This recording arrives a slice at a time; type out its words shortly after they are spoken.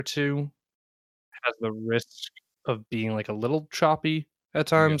two has the risk of being, like, a little choppy at Yeah.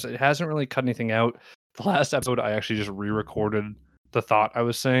 times. It hasn't really cut anything out. The last episode, I actually just re-recorded the thought I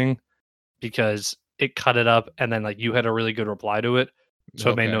was saying because it cut it up, and then, like, you had a really good reply to it, so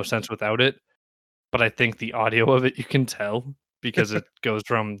it made Okay. no sense without it. But I think the audio of it, you can tell because it goes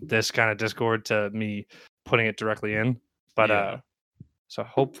from this kinda Discord to me putting it directly in. But, Yeah. so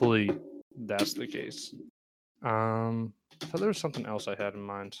hopefully that's the case. I thought there was something else I had in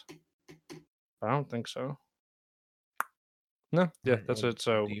mind, but I don't think so. No, All yeah, right. that's Well, it.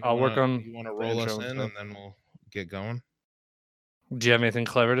 So do you I'll work wanna on the roll us intro and in, stuff. and then we'll get going? Do you have anything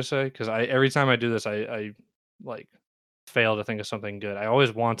clever to say? Because I every time I do this, I like fail to think of something good. I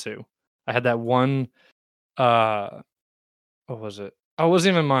always want to. I had that one. Uh, what was it? Oh, it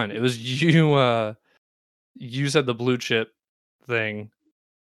wasn't even mine. It was you. You said the blue chip thing,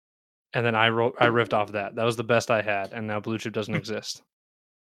 and then I riffed off that. That was the best I had, and now blue chip doesn't exist.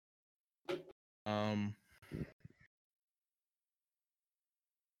 Um.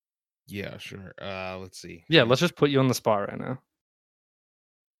 Yeah. Sure. Let's see. Yeah, let's just put you on the spot right now.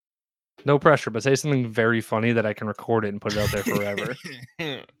 No pressure, but say something very funny that I can record it and put it out there forever.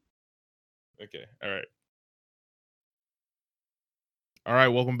 Okay. All right. All right.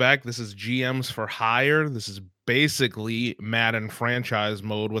 Welcome back. This is GMs for Hire. This is basically Madden franchise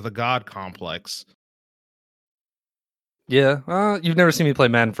mode with a god complex. Yeah, you've never seen me play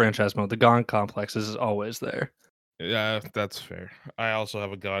Madden franchise mode. The Gone complex is always there. Yeah, that's fair. I also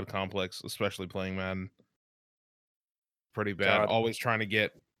have a god complex, especially playing Madden. Pretty bad. God. Always trying to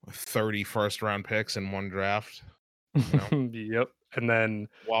get 30 first round picks in one draft, you know, Yep. And then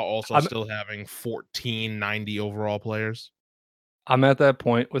while also I'm still having 14 90 overall players. I'm at that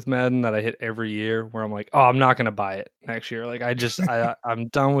point with Madden that I hit every year where I'm like, "Oh, I'm not gonna buy it next year." Like I'm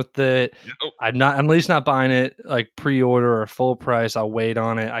done with it. Yep. I'm at least not buying it like pre-order or full price. I'll wait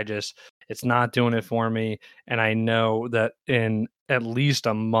on it. It's not doing it for me. And I know that in at least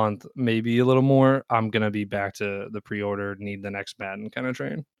a month, maybe a little more, I'm gonna be back to the pre-order, need the next Madden kind of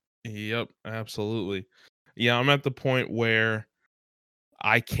train. Yep, absolutely. Yeah, I'm at the point where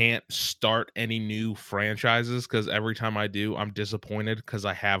I can't start any new franchises because every time I do, I'm disappointed because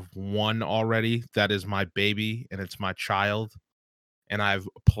I have one already that is my baby and it's my child. And I've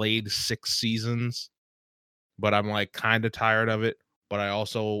played 6 seasons, but I'm like kind of tired of it. But I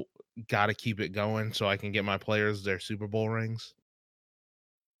also got to keep it going so I can get my players their Super Bowl rings.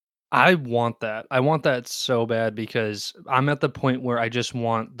 I want that. I want that so bad because I'm at the point where I just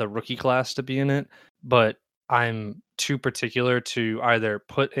want the rookie class to be in it, but I'm too particular to either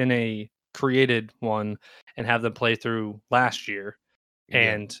put in a created one and have them play through last year, Yep.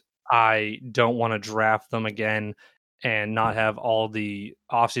 and I don't want to draft them again and not have all the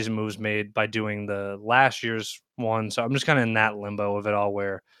offseason moves made by doing the last year's one. So I'm just kind of in that limbo of it all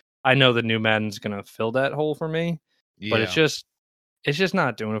where I know the new Madden's going to fill that hole for me, but Yeah. it's just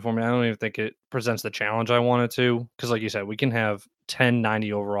not doing it for me. I don't even think it presents the challenge I wanted to. Because, like you said, we can have 10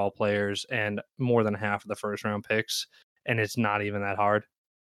 90 overall players and more than half of the first round picks, and it's not even that hard.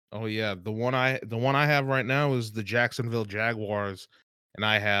 Oh yeah. The one I have right now is the Jacksonville Jaguars, and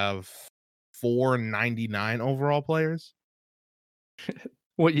I have 499 overall players.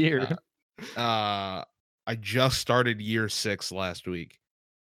 What year? Uh, I just started year 6 last week.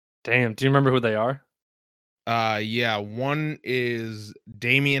 Damn. Do you remember who they are? Yeah, one is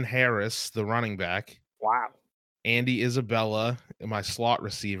Damian Harris, the running back, Wow. Andy Isabella, my slot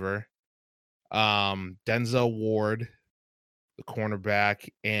receiver, Denzel Ward, the cornerback,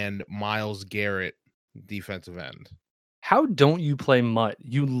 and Miles Garrett, defensive end. How don't you play Mutt?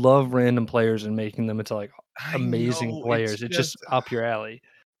 You love random players and making them into like I amazing know players. It's just up your alley.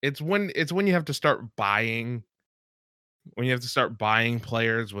 it's when you have to start buying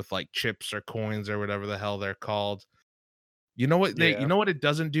players with like chips or coins or whatever the hell they're called. You Yeah. know what it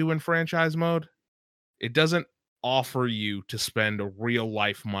doesn't do in franchise mode? It doesn't offer you to spend real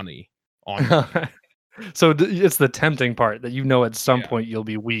life money on them. So it's the tempting part that you know at some Yeah. point you'll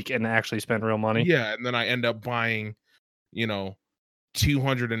be weak and actually spend real money. Yeah, and then I end up buying, you know,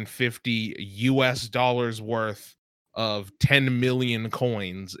 250 US dollars worth of 10 million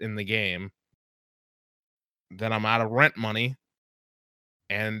coins in the game. Then I'm out of rent money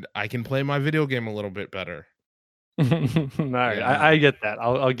and I can play my video game a little bit better. All right, Yeah, no. I get that.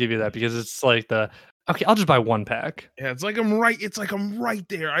 I'll give you that because it's like the okay. I'll just buy one pack. Yeah, it's like I'm right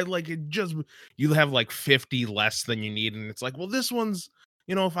there. I like it just you have like 50 less than you need and it's like, well this one's,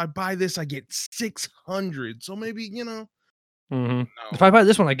 if I buy this I get 600. So maybe, If no. I buy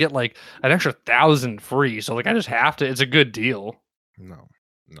this one, I get like an extra 1,000 free. So like I just have to. It's a good deal. No.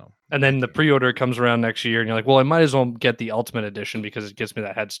 no. And then the pre-order comes around next year, and you're like, "Well, I might as well get the Ultimate Edition because it gives me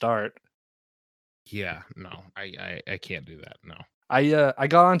that head start." Yeah, no, I can't do that. No. I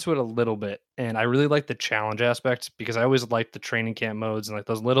got onto it a little bit, and I really like the challenge aspect because I always liked the training camp modes and like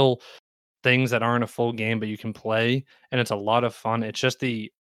those little things that aren't a full game but you can play, and it's a lot of fun. It's just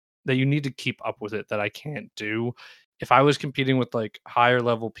that you need to keep up with it that I can't do. If I was competing with like higher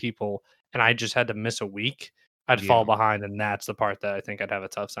level people and I just had to miss a week, I'd fall Yeah. behind, and that's the part that I think I'd have a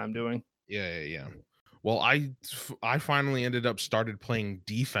tough time doing. Yeah. Well, I finally ended up started playing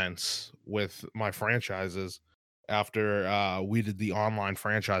defense with my franchises after we did the online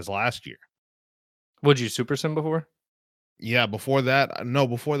franchise last year. Would you super sim before? Yeah, before that, no,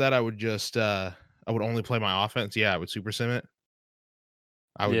 before that I would just I would only play my offense. Yeah, I would super sim it.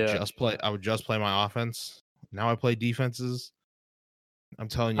 Yeah. I would just play my offense. Now I play defenses. I'm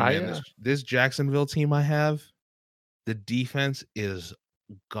telling you, I man, this Jacksonville team I have, the defense is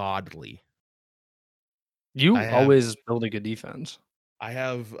godly. I You have always build a good defense. I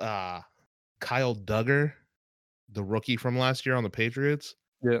have Kyle Duggar, the rookie from last year on the Patriots.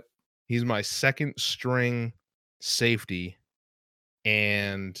 Yeah. He's my second string safety,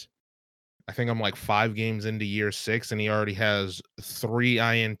 and I think I'm like 5 games into year 6, and he already has 3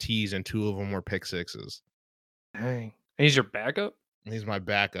 INTs, and 2 of them were pick sixes. Dang. And he's your backup? He's my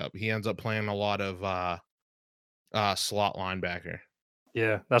backup. He ends up playing a lot of slot linebacker.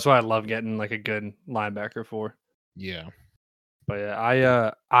 Yeah, that's why I love getting like a good linebacker for. Yeah. But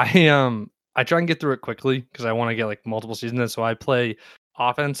yeah, I try and get through it quickly because I want to get like multiple seasons. So I play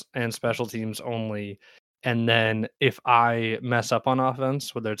offense and special teams only. And then if I mess up on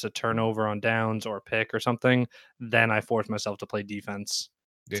offense, whether it's a turnover on downs or a pick or something, then I force myself to play defense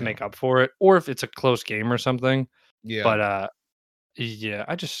to Yeah. make up for it. Or if it's a close game or something. Yeah. But yeah,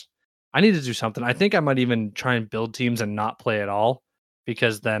 I need to do something. I think I might even try and build teams and not play at all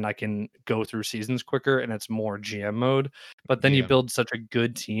because then I can go through seasons quicker and it's more GM mode. But then you Yeah. build such a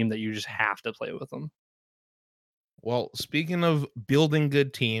good team that you just have to play with them. Well, speaking of building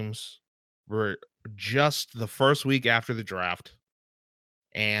good teams, we're just the first week after the draft,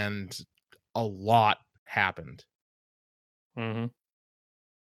 and a lot happened. Hmm.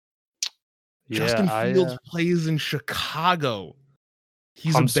 Yeah, Justin Fields plays in Chicago.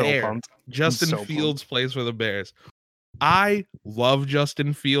 He's a I'm so Bear. pumped. I'm Justin so Fields pumped plays for the Bears. I love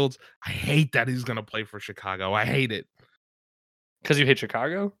Justin Fields. I hate that he's gonna play for Chicago. I hate it. because you hate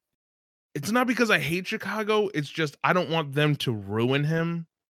Chicago. It's not because I hate Chicago. It's just I don't want them to ruin him.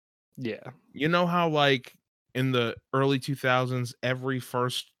 Yeah, You know how like in the early 2000s, every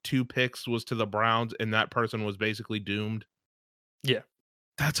first 2 picks was to the Browns, and that person was basically doomed? yeah.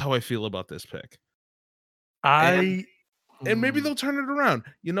 That's how I feel about this pick. And I maybe hmm, they'll turn it around.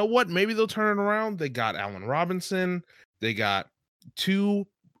 You know what? Maybe they'll turn it around. They got Allen Robinson. They got 2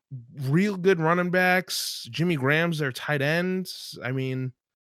 real good running backs. Jimmy Graham's their tight ends. I mean,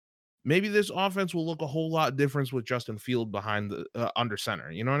 maybe this offense will look a whole lot different with Justin Field behind the under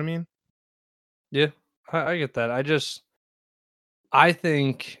center. You know what I mean? yeah. I get that. I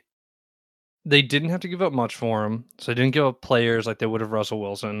think they didn't have to give up much for him, so they didn't give up players like they would have Russell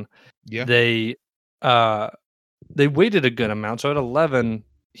Wilson. Yeah. They uh They waited a good amount, so at 11,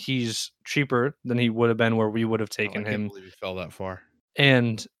 he's cheaper than he would have been where we would have Oh, I taken can't him, believe he fell that far.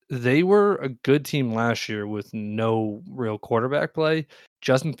 and they were a good team last year with no real quarterback play.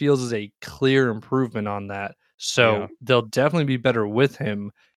 Justin Fields is a clear improvement on that, Yeah. so they'll definitely be better with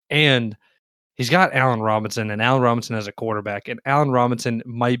him, and he's got Allen Robinson, and Allen Robinson as a quarterback, and Allen Robinson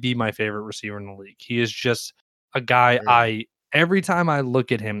might be my favorite receiver in the league. He is just a guy Really? every time I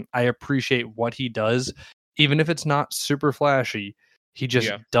look at him, I appreciate what he does, even if it's not super flashy. He just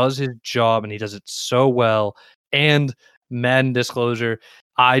Yeah. does his job and he does it so well. And Madden disclosure,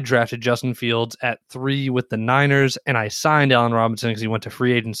 I drafted Justin Fields at 3 with the Niners, and I signed Allen Robinson because he went to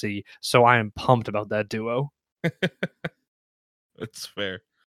free agency. So I am pumped about that duo. That's fair.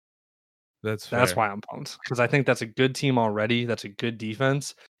 That's That's fair. why I'm pumped because I think that's a good team already. That's a good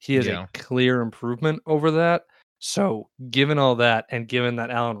defense. He is a Yeah. clear improvement over that. So, given all that, and given that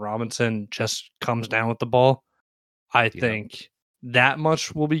Allen Robinson just comes down with the ball, I Yeah. think that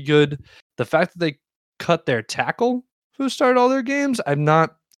much will be good. The fact that they cut their tackle who started all their games, I'm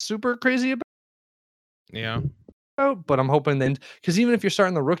not super crazy Yeah. about, but I'm hoping then because even if you're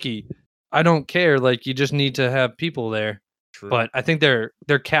starting the rookie, I don't care. Like you just need to have people there. True. But I think their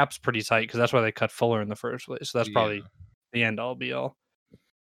cap's pretty tight because that's why they cut Fuller in the first place. So that's Yeah. probably the end all be all.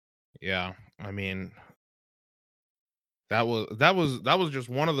 Yeah. I mean, that was just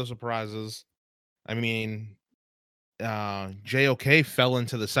one of the surprises. I mean, JOK fell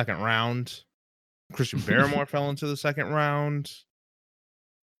into the second round. Christian Barrymore fell into the second round.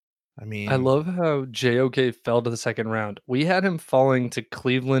 I I mean, love how JOK fell to the second round. We had him falling to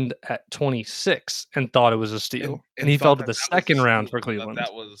Cleveland at 26 and thought it was a steal, and and he fell thought to that the that was a second round steal, for and that Cleveland.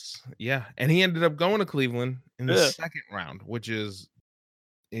 that was yeah, and he ended up going to Cleveland in the Yeah. second round, which is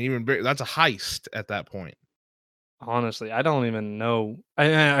an even bigger that's a heist at that point. Honestly, I don't even know.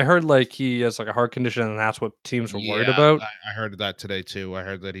 I heard, like, he has, like, a heart condition, and that's what teams were worried Yeah, about. I heard that today too. I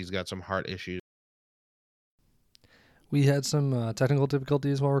heard that he's got some heart issues. We had some technical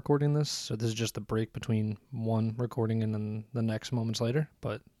difficulties while recording this, so this is just the break between one recording and then the next moments later,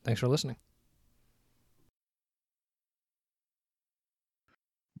 but thanks for listening.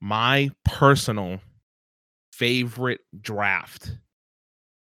 My personal favorite draft.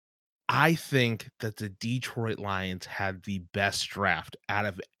 I think that the Detroit Lions had the best draft out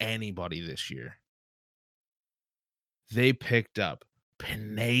of anybody this year. They picked up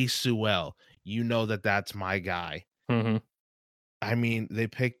Penei Sewell. You know that that's my guy. Mhm. I mean, they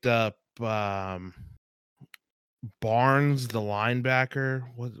picked up Barnes, the linebacker.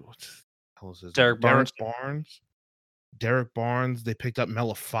 What's the hell is his name? Derek Barnes. Derek Barnes. They picked up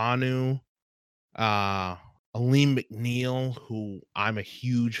Melifanu, uh, Aleem McNeil, who I'm a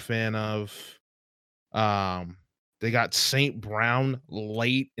huge fan of. Um, they got St. Brown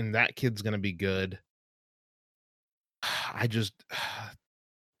late, and that kid's gonna be good. I just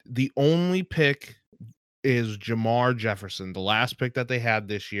the only pick is Jamar Jefferson, the last pick that they had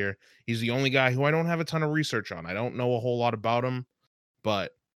this year. He's the only guy who I don't have a ton of research on. I don't know a whole lot about him,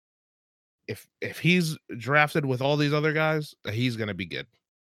 but if he's drafted with all these other guys, he's gonna be good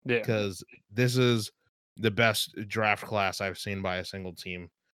Yeah. because this is the best draft class I've seen by a single team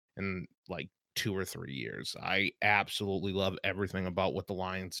in like 2 or 3 years. I absolutely love everything about what the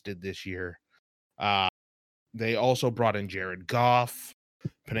Lions did this year. Uh, they also brought in Jared Goff.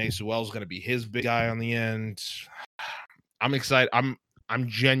 Penei Sewell's going to be his big guy on the end. I'm excited. I'm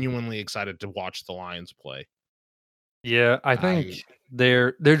genuinely excited to watch the Lions play. Yeah, I think I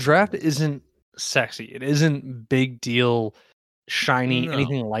their draft isn't sexy. It isn't big deal, shiny, no,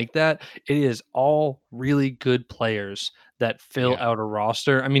 anything like that. It is all really good players that fill yeah, out a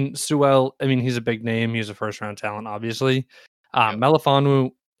roster. I mean, Sewell, I mean, he's a big name. He's a first round talent, obviously. yep,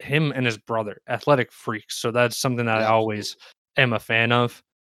 Melifanu, him and his brother, athletic freaks. So that's something that I yeah, always absolutely, am a fan of.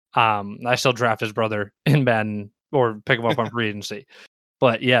 I still draft his brother in Madden or pick him up on free agency.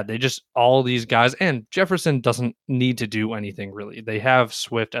 But yeah, they just all these guys, and Jefferson doesn't need to do anything really. They have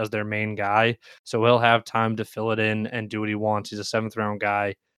Swift as their main guy, so he'll have time to fill it in and do what he wants. He's a seventh round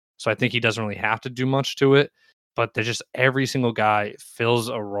guy. So I think he doesn't really have to do much to it. But they're just every single guy fills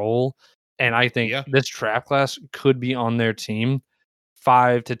a role. And I think yeah, this draft class could be on their team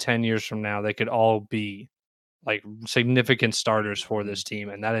 5 to 10 years from now. They could all be like significant starters for this team.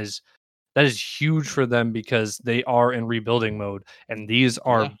 And that is huge for them because they are in rebuilding mode, and these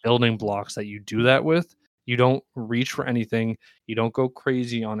are yeah, building blocks that you do that with. You don't reach for anything. You don't go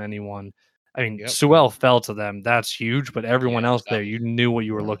crazy on anyone. I mean, yep, Sewell fell to them. That's huge, but yeah. everyone else That there, you was knew what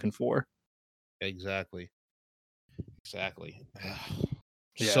you were looking for. exactly, exactly.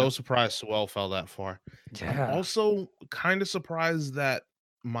 Yeah. So surprised Sewell fell that far. I'm Yeah. also kind of surprised that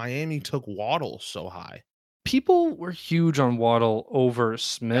Miami took Waddle so high. People were huge on Waddle over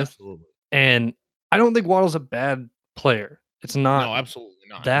Smith, Absolutely. and I don't think Waddle's a bad player. It's not No, absolutely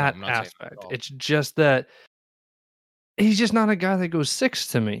not. No, that I'm not saying that at aspect. all. It's just that he's just not a guy that goes 6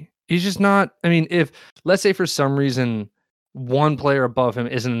 to me. He's just not. I mean, if let's say for some reason one player above him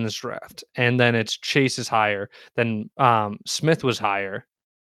isn't in this draft, and then it's Chase is higher, then Smith was higher,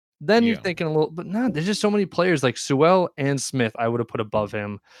 then you're Yeah. thinking a little, but no, there's just so many players like Sewell and Smith I would have put above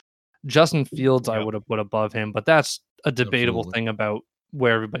him. Justin Fields I Yep. would have put above him, but that's a debatable Absolutely. thing about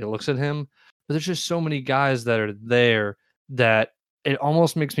where everybody looks at him. But there's just so many guys that are there that it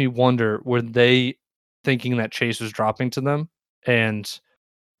almost makes me wonder, were they thinking that Chase was dropping to them and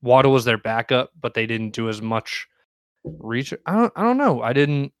Waddle was their backup, but they didn't do as much reach? I don't know. I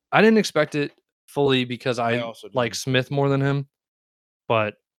didn't expect it fully because I I also like didn't. Smith more than him,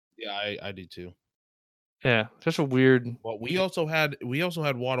 but Yeah, I did too. yeah, just a weird. But we also had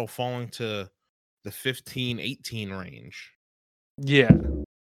Waddle falling to the 15-18 range. Yeah.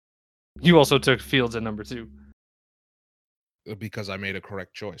 You also took Fields at number 2. Because I made a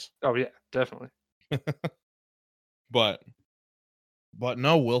correct choice. Oh yeah, definitely. But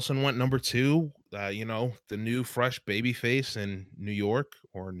no, Wilson went number 2. The new fresh baby face in New York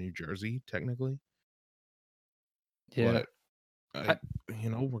or New Jersey, technically. Yeah. But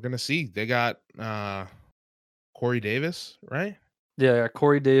we're gonna see. They got Corey Davis, right? Yeah,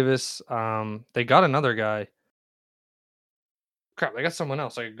 Corey Davis. They got another guy. Crap, they got someone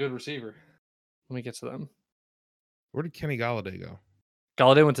else, like a good receiver. Let me get to them. Where did Kenny Galladay go?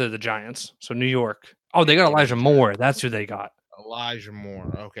 Galladay went to the Giants, so New York. Oh, they got Elijah Moore. That's who they got. Elijah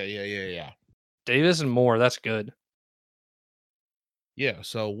Moore. Okay, yeah. Davis and Moore. That's good. Yeah,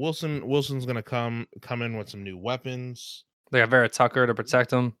 so Wilson's gonna come in with some new weapons. They got Vera Tucker to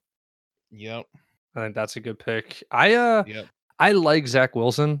protect him. Yep. I think that's a good pick. I like Zach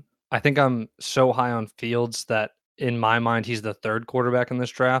Wilson. I think I'm so high on Fields that in my mind he's the third quarterback in this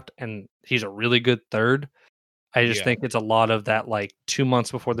draft, and he's a really good third. I just think it's a lot of that like 2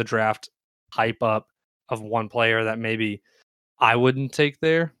 months before the draft hype up of one player that maybe I wouldn't take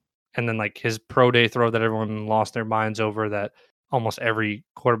there. And then like his pro day throw that everyone lost their minds over that almost every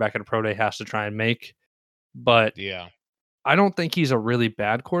quarterback at a pro day has to try and make. But Yeah. I don't think he's a really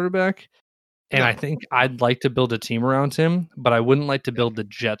bad quarterback. And I think I'd like to build a team around him, but I wouldn't like to build the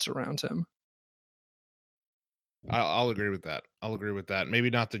Jets around him. I'll agree with that. Maybe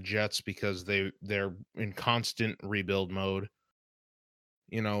not the Jets because they're in constant rebuild mode.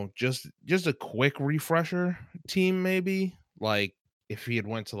 You know, just a quick refresher team, maybe. Like if he had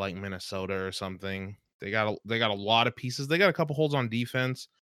went to like Minnesota or something. They got a lot of pieces. They got a couple holes on defense.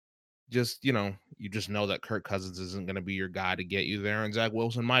 Just, you know that Kirk Cousins isn't going to be your guy to get you there, and Zach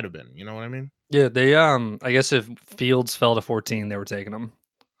Wilson might have been. You know what I mean? Yeah, they I guess if Fields fell to 14, they were taking him.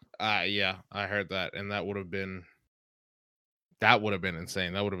 Yeah, I heard that, and that would have been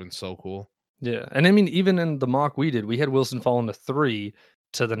insane. That would have been so cool. Yeah, and I mean, even in the mock we did, we had Wilson falling to 3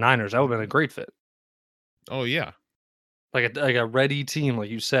 to the Niners. That would have been a great fit. Oh yeah, Like a ready team, like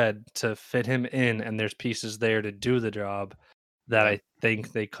you said, to fit him in, and there's pieces there to do the job that I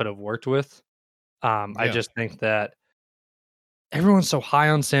think they could have worked with. I just think that everyone's so high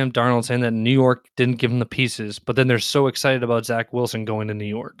on Sam Darnold, saying that New York didn't give him the pieces, but then they're so excited about Zach Wilson going to New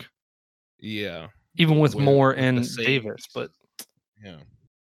York. Yeah, Even with Moore and Davis, but yeah.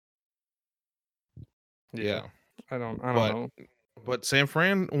 I don't know. But San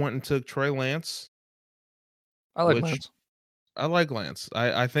Fran went and took Trey Lance. I like Lance. I like Lance.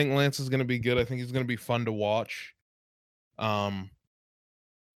 I think Lance is going to be good. I think he's going to be fun to watch. I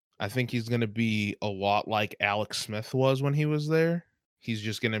think he's going to be a lot like Alex Smith was when he was there. He's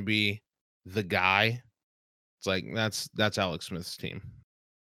just going to be the guy. It's like that's Alex Smith's team.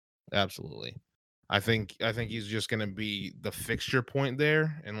 Absolutely. I think he's just going to be the fixture point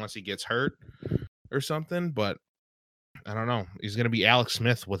there unless he gets hurt or something, but I don't know. He's going to be Alex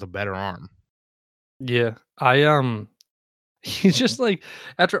Smith with a better arm. Yeah. He's just like,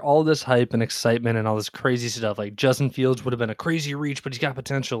 after all this hype and excitement and all this crazy stuff, like Justin Fields would have been a crazy reach, but he's got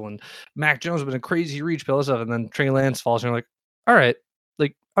potential, and Mac Jones would have been a crazy reach, but all this stuff, and then Trey Lance falls, and you're like, all right,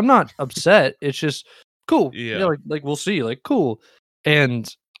 like I'm not upset. It's just cool. Yeah, like we'll see. Like cool.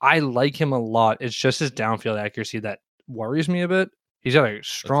 And I like him a lot. It's just his downfield accuracy that worries me a bit. He's got a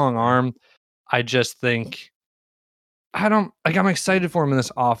strong arm. I just think I'm excited for him in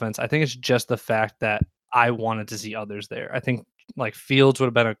this offense. I think it's just the fact that I wanted to see others there. I think like Fields would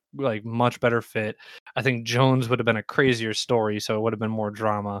have been a like much better fit. I think Jones would have been a crazier story, so it would have been more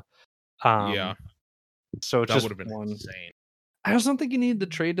drama. So it's that just would have been insane. I just don't think you need the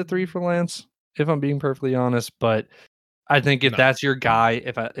trade to 3 for Lance, if I'm being perfectly honest. But I think if that's your guy,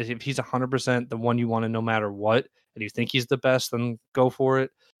 if he's 100% the one you want to no matter what, and you think he's the best, then go for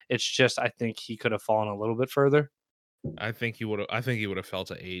it. It's just I think he could have fallen a little bit further. I think he would have fell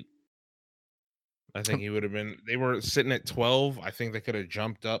to 8. I think he would have been. They were sitting at 12. I think they could have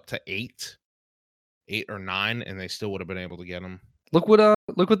jumped up to 8 or 9, and they still would have been able to get him. Look what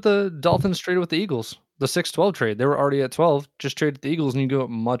the Dolphins traded with the Eagles. The 6-12 trade. They were already at 12. Just traded the Eagles, and you go up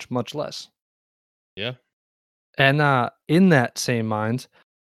much less. Yeah. And in that same mind,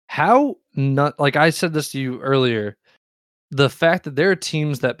 how not like I said this to you earlier, the fact that there are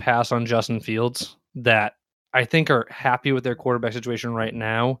teams that pass on Justin Fields that I think are happy with their quarterback situation right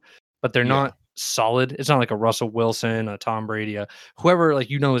now, but they're not solid. It's not like a Russell Wilson, a Tom Brady, whoever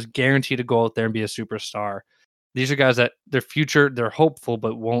like is guaranteed to go out there and be a superstar. These are guys that their future, they're hopeful,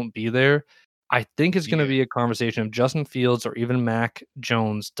 but won't be there. I think it's going to be a conversation of Justin Fields or even Mac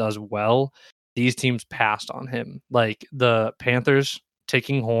Jones does well. These teams passed on him. Like the Panthers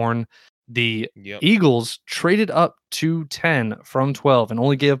taking Horn, the Eagles traded up to 10 from 12 and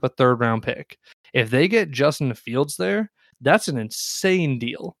only gave up a 3rd round pick. If they get Justin Fields there, that's an insane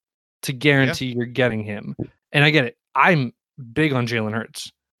deal to guarantee you're getting him. And I get it. I'm big on Jalen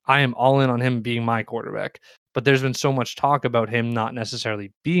Hurts. I am all in on him being my quarterback. But there's been so much talk about him not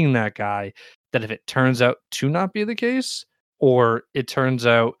necessarily being that guy that if it turns out to not be the case, or it turns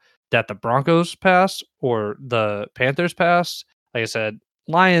out that the Broncos pass or the Panthers pass, like I said,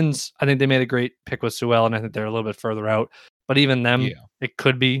 Lions, I think they made a great pick with Sewell, and I think they're a little bit further out. But even them, it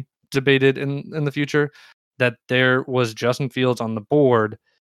could be debated in the future. that there was Justin Fields on the board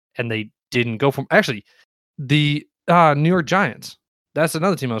and they didn't go from actually the New York Giants. That's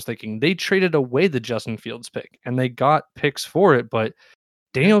another team I was thinking. They traded away the Justin Fields pick and they got picks for it, but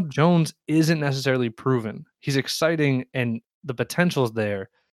Daniel Jones isn't necessarily proven. He's exciting and the potential's there,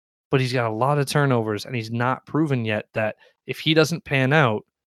 but he's got a lot of turnovers and he's not proven yet that if he doesn't pan out,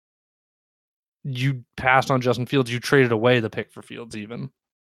 you passed on Justin Fields, you traded away the pick for Fields even.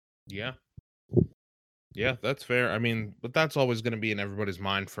 Yeah. Yeah, that's fair. I mean, but that's always going to be in everybody's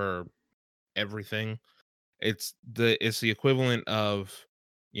mind for everything. It's the equivalent of,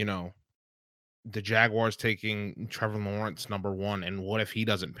 you know, the Jaguars taking Trevor Lawrence number 1, and what if he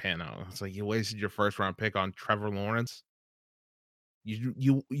doesn't pan out? It's like you wasted your first round pick on Trevor Lawrence.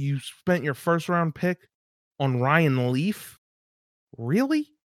 You spent your first round pick on Ryan Leaf?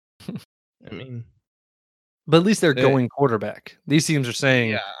 Really? I mean, but at least they're going quarterback. These teams are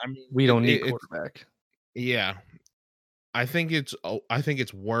saying, yeah, I mean, we don't need quarterback. Yeah. I think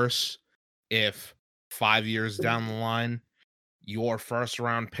it's worse if 5 years down the line your first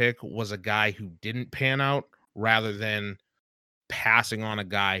round pick was a guy who didn't pan out rather than passing on a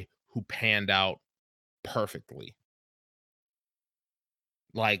guy who panned out perfectly.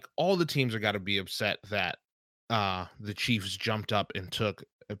 Like all the teams are got to be upset that the Chiefs jumped up and took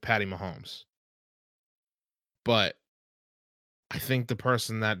Patty Mahomes. But I think the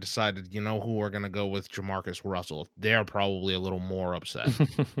person that decided, who we're going to go with Jamarcus Russell, they're probably a little more upset.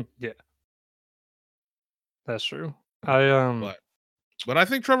 Yeah. That's true. But I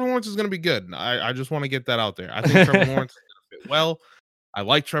think Trevor Lawrence is going to be good. I just want to get that out there. I think Trevor Lawrence is going to fit well. I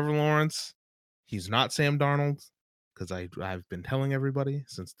like Trevor Lawrence. He's not Sam Darnold because I've been telling everybody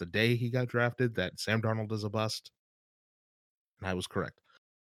since the day he got drafted that Sam Darnold is a bust. And I was correct.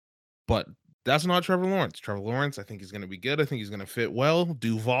 But that's not Trevor Lawrence. Trevor Lawrence, I think he's going to be good. I think he's going to fit well.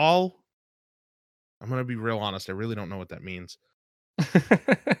 Duval, I'm going to be real honest. I really don't know what that means. I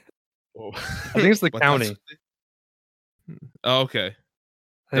think it's the county. Oh, okay.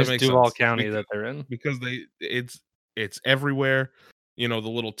 That makes Duval sense. County that they're in because it's everywhere. The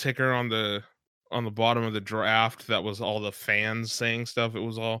little ticker on the bottom of the draft that was all the fans saying stuff. It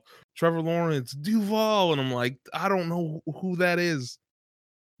was all Trevor Lawrence, Duval, and I'm like, I don't know who that is.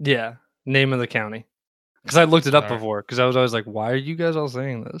 Yeah, name of the county. Because I looked it up before. Because I was always like, why are you guys all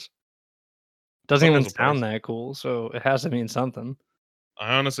saying this? Doesn't even sound that cool, so it has to mean something.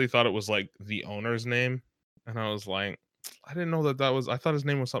 I honestly thought it was like the owner's name, and I was like, I didn't know that was. I thought his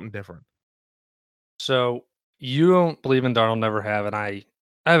name was something different. So you don't believe in Darnold, never have, and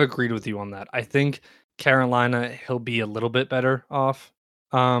I've agreed with you on that. I think Carolina, he'll be a little bit better off.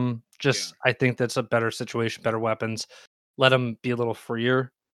 I think that's a better situation, better weapons. Let him be a little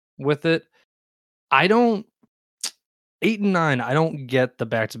freer with it. I don't 8 and 9. I don't get the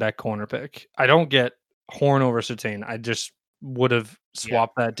back-to-back corner pick. I don't get Horn over Surtain. I just would have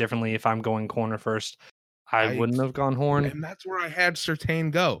swapped that differently if I'm going corner first. I wouldn't have gone Horn. And that's where I had Surtain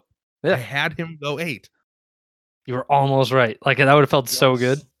go. Yeah. I had him go 8. You were almost right. Like, that would have felt so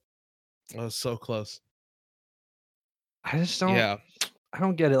good. I was so close. I just don't. Yeah. I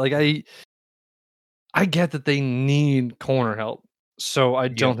don't get it. Like, I get that they need corner help. So I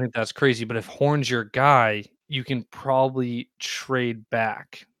don't think that's crazy. But if Horn's your guy, you can probably trade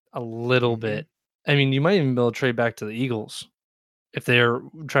back a little bit. I mean, you might even be able to trade back to the Eagles if they're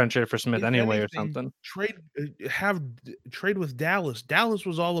trying to trade for Smith anyway or something. Trade with Dallas. Dallas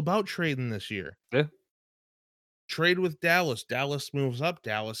was all about trading this year. Yeah. Trade with Dallas. Dallas moves up.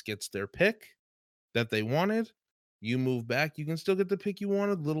 Dallas gets their pick that they wanted. You move back. You can still get the pick you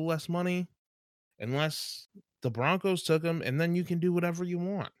wanted, a little less money, unless the Broncos took them, and then you can do whatever you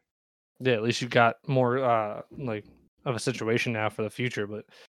want. Yeah, at least you've got more like of a situation now for the future. But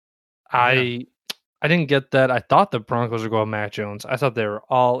I didn't get that. I thought the Broncos were going Mac Jones. I thought they were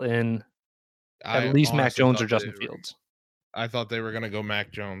all in at least Mac Jones or Justin Fields. I thought they were going to go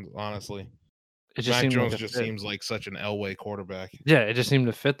Mac Jones, honestly. Mac Jones just seems like such an Elway quarterback. Yeah, it just seemed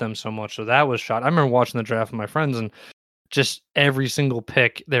to fit them so much. So that was shot. I remember watching the draft with my friends, and just every single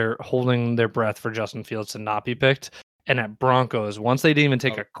pick, they're holding their breath for Justin Fields to not be picked. And at Broncos, once they didn't even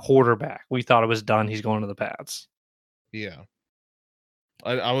take a quarterback, we thought it was done. He's going to the Pats. Yeah.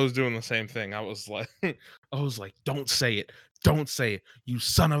 I was doing the same thing. I was like, don't say it. Don't say it. You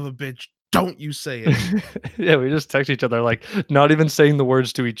son of a bitch. Don't you say it. Yeah, we just text each other, like, not even saying the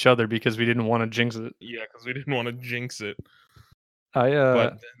words to each other because we didn't want to jinx it. Yeah, because we didn't want to jinx it.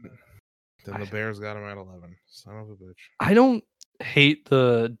 But then the Bears got him at 11. Son of a bitch. I don't hate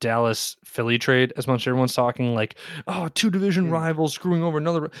the Dallas Philly trade as much as everyone's talking like, oh, 2 division rivals screwing over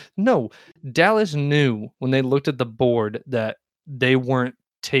another. No, Dallas knew when they looked at the board that they weren't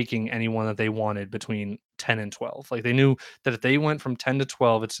taking anyone that they wanted between 10 and 12. Like they knew that if they went from 10 to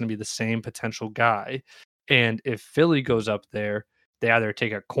 12, it's going to be the same potential guy. And if Philly goes up there, they either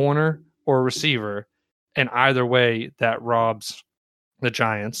take a corner or a receiver. And either way, that robs the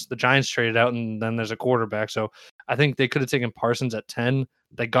Giants. The Giants traded out, and then there's a quarterback. So I think they could have taken Parsons at 10.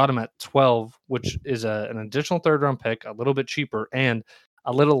 They got him at 12, which is an additional third round pick, a little bit cheaper and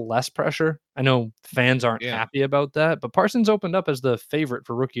a little less pressure. I know fans aren't Yeah. happy about that, but Parsons opened up as the favorite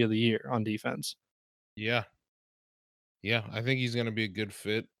for rookie of the year on defense. Yeah. Yeah. I think he's going to be a good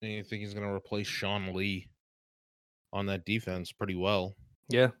fit. And I think he's going to replace Sean Lee on that defense pretty well.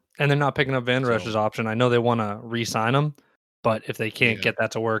 Yeah. And they're not picking up Van Der Esch's So, option. I know they want to re sign him, but if they can't yeah. get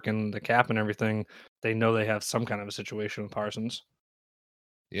that to work and the cap and everything, they know they have some kind of a situation with Parsons.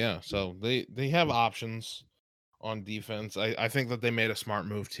 Yeah. So they have options on defense. I think that they made a smart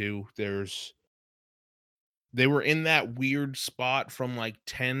move too. They were in that weird spot from like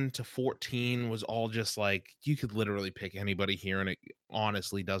 10 to 14 was all just like you could literally pick anybody here and it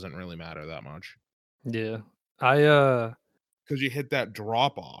honestly doesn't really matter that much. Yeah. I Because you hit that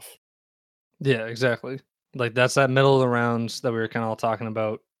drop off. Yeah, exactly. Like that's that middle of the rounds that we were kind of all talking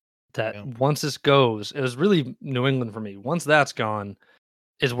about. That Yeah. once this goes, it was really New England for me. Once that's gone,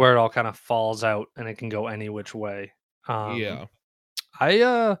 is where it all kind of falls out and it can go any which way. Um, Yeah.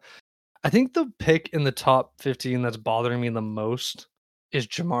 I I think the pick in the top 15 that's bothering me the most is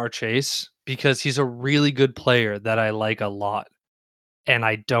Jamar Chase because he's a really good player that I like a lot, and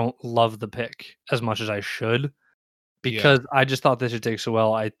I don't love the pick as much as I should. Yeah. Because I just thought they should take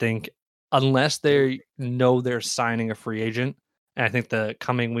Sewell. I think unless they know they're signing a free agent, and I think the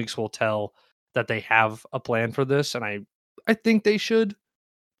coming weeks will tell that they have a plan for this, and I think they should,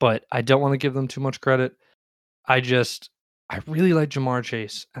 but I don't want to give them too much credit. I really like Jamar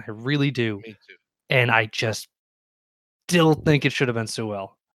Chase, I really do, Me too. and I just still think it should have been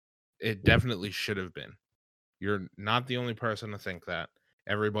Sewell. It definitely should have been. You're not the only person to think that.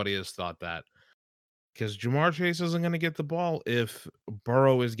 Everybody has thought that. Because Jamar Chase isn't going to get the ball if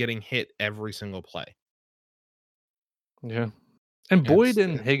Burrow is getting hit every single play. Yeah. And Boyd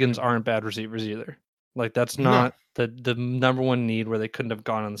and It's Higgins aren't bad receivers either. Like that's no. not the number one need where they couldn't have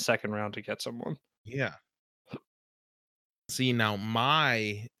gone in the second round to get someone. Yeah. See, now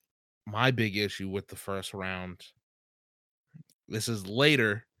my big issue with the first round, this is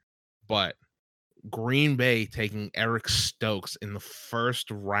later, but Green Bay taking Eric Stokes in the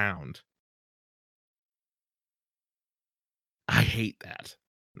first round. I hate that.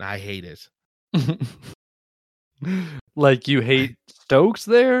 I hate it. Like you I, hate Stokes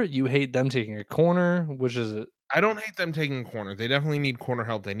there? You hate them taking a corner? Which is it? I don't hate them taking a corner. They definitely need corner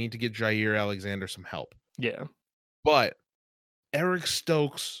help. They need to get Jair Alexander some help. Yeah. But Eric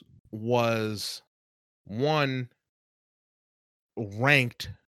Stokes was one ranked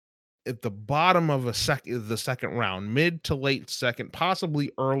at the bottom of the second round, mid to late second,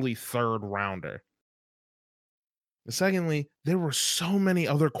 possibly early third rounder. Secondly, there were so many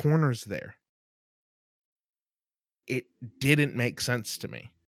other corners there. It didn't make sense to me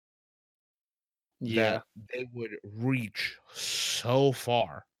Yeah. that they would reach so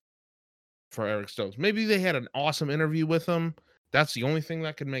far for Eric Stokes. Maybe they had an awesome interview with him. That's the only thing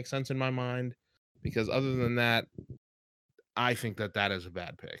that could make sense in my mind. Because other than that, I think that that is a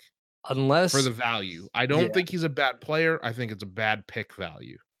bad pick for Unless the value. I don't yeah, think he's a bad player. I think it's a bad pick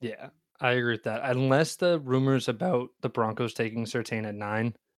value. yeah. I agree with that. Unless the rumors about the Broncos taking Surtain at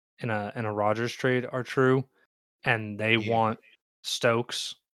 9 in a Rodgers trade are true and they Yeah, want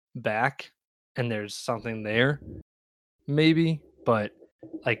Stokes back and there's something there, maybe. But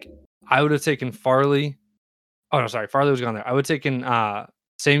like I would have taken Farley. Oh no, sorry, Farley was gone there. I would have taken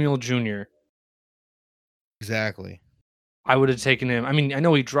Samuel Jr. exactly. I would have taken him. I mean, I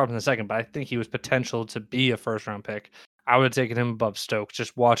know he dropped in the second, but I think he was potential to be a first round pick. I would have taken him above Stokes.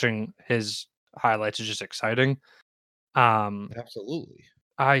 Just watching his highlights is just exciting. Um, Absolutely.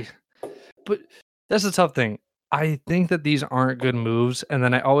 I, but that's the tough thing. I think that these aren't good moves, and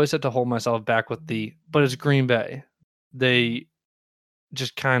then I always have to hold myself back with but it's Green Bay. They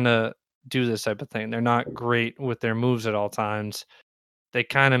just kind of do this type of thing. They're not great with their moves at all times. They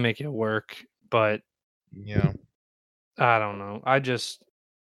kind of make it work, but Yeah. I don't know. I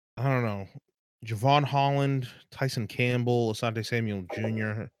don't know. Javon Holland, Tyson Campbell, Asante Samuel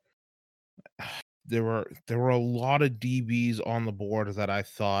Jr. There were a lot of DBs on the board that I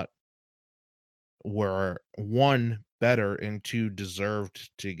thought were one better and two deserved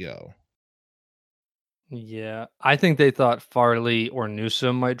to go. Yeah, I think they thought Farley or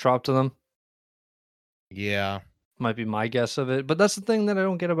Newsom might drop to them. Yeah. Might be my guess of it. But that's the thing that I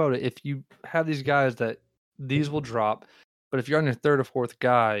don't get about it. If you have these guys that these will drop, but if you're on your third or fourth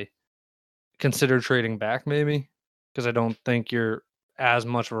guy, consider trading back maybe, because I don't think you're as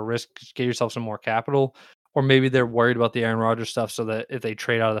much of a risk. Just get yourself some more capital, or maybe they're worried about the Aaron Rodgers stuff, so that if they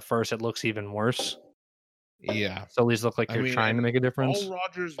trade out of the first, it looks even worse. Yeah. So at least look like I you're mean, trying to and make a all difference.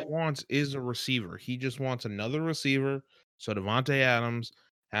 Rodgers wants is a receiver. He just wants another receiver. So Devontae Adams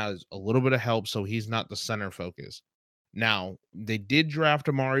has a little bit of help, so he's not the center focus. Now, they did draft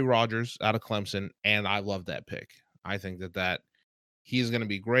Amari Rodgers out of Clemson, and I love that pick. I think that he's going to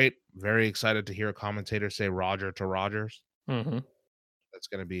be great. Very excited to hear a commentator say Roger to Rodgers. Hmm. That's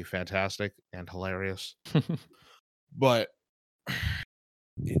going to be fantastic and hilarious. But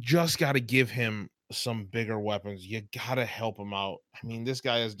you just got to give him some bigger weapons. You got to help him out. I mean, this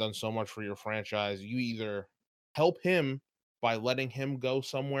guy has done so much for your franchise. You either help him by letting him go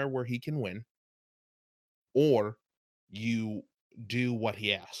somewhere where he can win, or you do what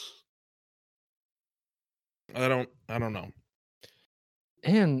he asks. I don't know.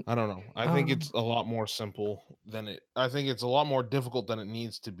 And I don't know. I think it's a lot more simple than it I think it's a lot more difficult than it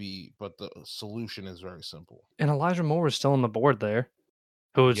needs to be, but the solution is very simple. and Elijah Moore is still on the board there,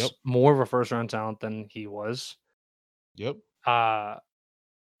 Yep. who's more of a first round talent than he was. Yep. Uh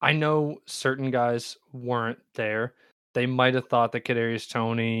I know certain guys weren't there. They might have thought that Kadarius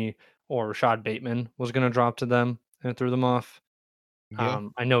Toney or Rashad Bateman was going to drop to them and it threw them off. Yeah.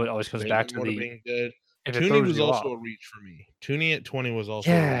 I know it always comes back Bateman to would have the been good. if it Tooney throws was you also off. a reach for me. Tooney at 20 was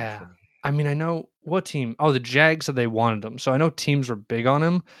also a reach Yeah. for me. I mean, I know what team. Oh, the Jags said they wanted him. So I know teams were big on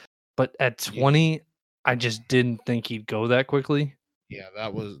him, but at Yeah. 20, I just didn't think he'd go that quickly. Yeah,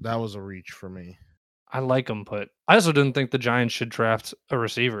 that was a reach for me. I like him, but I also didn't think the Giants should draft a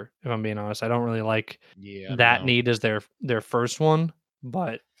receiver, if I'm being honest. I don't really like Yeah, that no. need as their first one,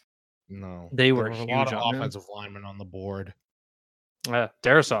 but No. they There were were a lot huge of on him. offensive linemen on the board.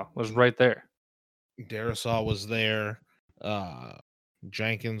 Darisaw was right there. Darisaw was there. Uh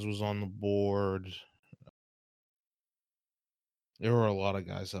Jenkins was on the board. There were a lot of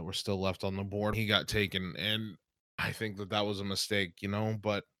guys that were still left on the board. He got taken, and I think that was a mistake,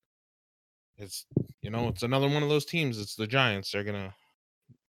 but it's it's another one of those teams. It's the Giants. They're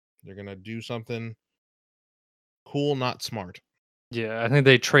gonna do something cool, not smart. Yeah, I think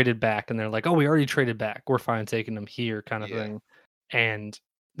they traded back and they're like, "Oh, we already traded back. We're fine taking them here," kind of Yeah. thing. And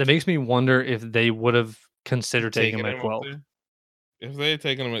that makes me wonder if they would have considered taking Taking him at him up 12. there. If they had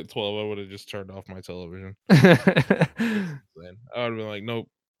taken him at 12, I would have just turned off my television. It's insane. I would have been like, nope,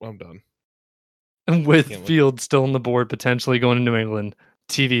 I'm done. With Can't look. Fields still on the board, potentially going to New England,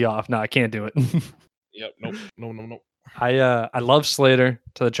 TV off. No, I can't do it. Yep. Nope. No. No. No. I love Slater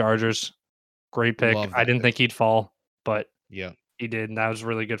to the Chargers. Great pick. Love I that didn't pick. think he'd fall, but Yeah. he did, and that was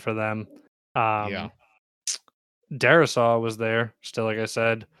really good for them. Yeah. Um, Darisaw was there, still, like I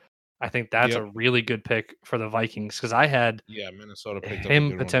said. I think that's a Yep. really good pick for the Vikings because I had Yeah. Minnesota picked up a him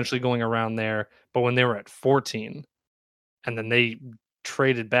good one. potentially going around there, but when they were at 14, and then they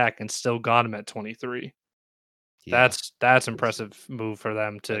traded back and still got him at 23. Yeah. That's It's impressive move for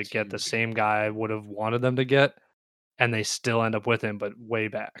them to that's get the huge. same guy I would have wanted them to get, and they still end up with him, but way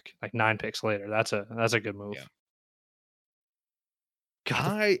back, like 9 picks later. That's a good Yeah. move.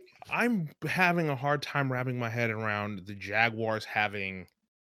 God, I'm having a hard time wrapping my head around the Jaguars having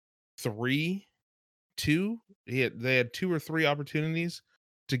three, two. They had two or three opportunities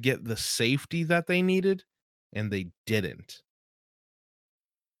to get the safety that they needed, and they didn't.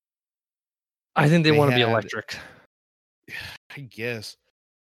 I think they They wanna be had, electric. I guess.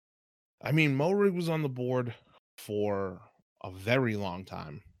 I mean, Morig was on the board for a very long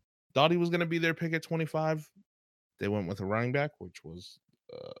time. Thought he was going to be their pick at 25. They went with a running back, which was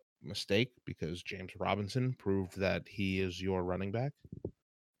a mistake because James Robinson proved that he is your running back,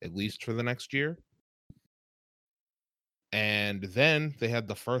 at least for the next year. And then they had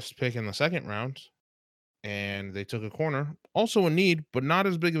the first pick in the second round, and they took a corner. Also a need, but not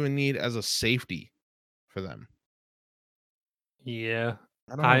as big of a need as a safety for them. Yeah.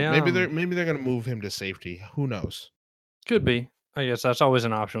 I don't know. I, Maybe they're going to move him to safety. Who knows? could be. I guess that's always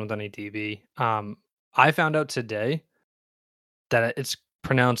an option with any DB. I found out today that it's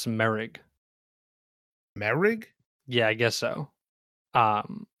pronounced Merrig. Merrig? Yeah, I guess so.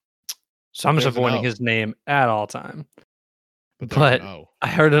 Um, so I'm just There's an avoiding O, his name at all time. but there's an But O. I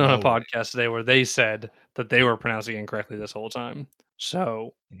heard it on a Morig. podcast today where they said that they were pronouncing it incorrectly this whole time.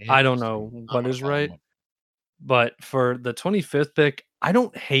 So I don't Interesting. know I'm what gonna is call him right. up. But for the 25th pick, I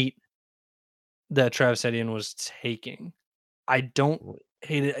don't hate that Travis Etienne was taking. I don't R-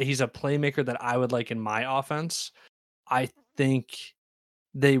 hate it. He's a playmaker that I would like in my offense. I think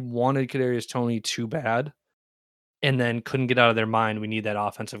they wanted Kadarius Toney too bad and then couldn't get out of their mind we need that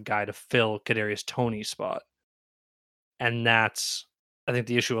offensive guy to fill Kadarius Toney's spot. And that's I think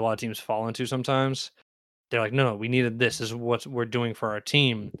the issue a lot of teams fall into sometimes. They're like, no, we needed this. This is what we're doing for our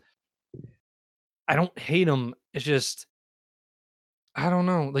team. I don't hate him. It's just I don't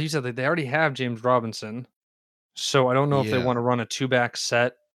know. Like you said, they already have James Robinson, so I don't know if they Yeah. want to run a two back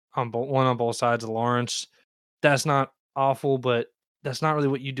set on one on both sides of Lawrence. That's not awful, but that's not really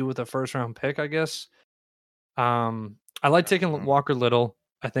what you do with a first round pick, I guess. I like taking Um, Walker Little.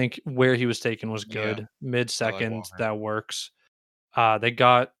 I think where he was taken was yeah, good, mid I like second. Walker. That works. They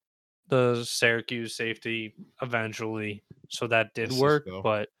got the Syracuse safety eventually, so that The did work. Cisco.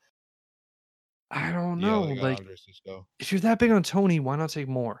 But I don't Yeah, know. they got Like, Andre Cisco. if you're that big on Tony, why not take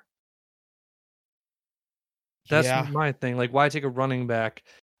more? That's Yeah. my thing. Like, why take a running back?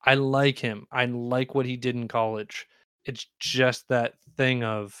 I like him. I like what he did in college. It's just that thing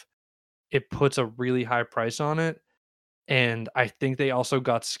of it puts a really high price on it. And I think they also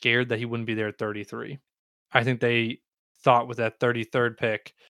got scared that he wouldn't be there at 33. I think they thought with that 33rd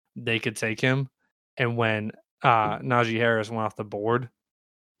pick, they could take him. And when Najee Harris went off the board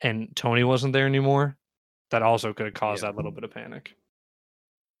and Tony wasn't there anymore, that also could have caused Yeah, that little bit of panic.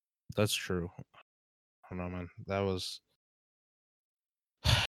 that's true. I don't know, man. That was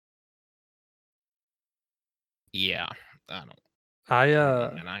yeah. I I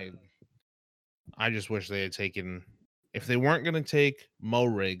don't know, man. I just wish they had taken if they weren't gonna take Mo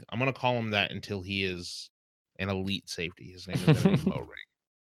Rig, I'm gonna call him that until he is an elite safety. His name is gonna be Mo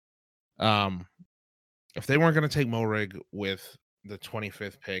Rig. Um, if they weren't gonna take Mo Rig with the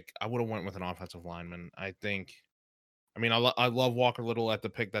 25th pick, I would have went with an offensive lineman. I love Walker Little at the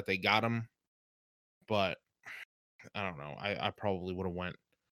pick that they got him, but I don't know. I probably would have went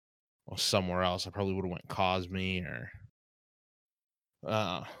somewhere else. I probably would have went Cosme or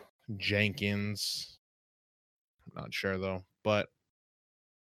uh Jenkins. I'm not sure though, but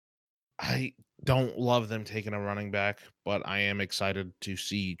I don't love them taking a running back, but I am excited to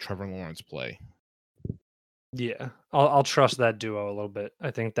see Trevor Lawrence play. Yeah, I'll trust that duo a little bit.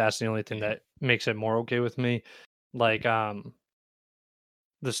 I think that's the only thing Yeah. that makes it more okay with me. Like the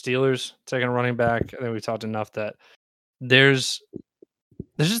Steelers taking a running back. I think we talked enough that there's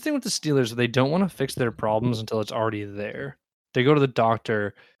there's this thing with the Steelers, they don't wanna fix their problems until it's already there. They go to the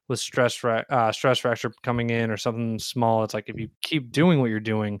doctor with stress fracture coming in or something small, it's like, if you keep doing what you're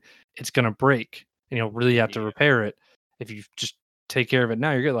doing, it's gonna break, and you'll really have to Yeah. repair it. If you just take care of it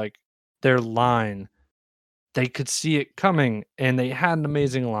now, you're good, like, their line, they could see it coming, and they had an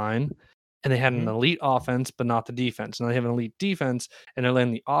amazing line, and they had an Mhm. elite offense, but not the defense. Now they have an elite defense, and they're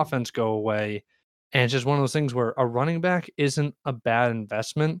letting the offense go away, and it's just one of those things where a running back isn't a bad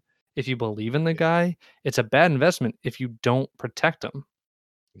investment if you believe in the Yeah. guy. It's a bad investment if you don't protect him.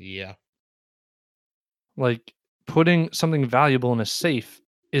 Yeah. Like, putting something valuable in a safe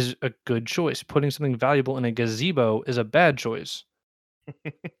is a good choice. Putting something valuable in a gazebo is a bad choice.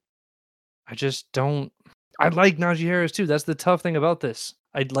 I just don't I like Najee Harris too, that's the tough thing about this.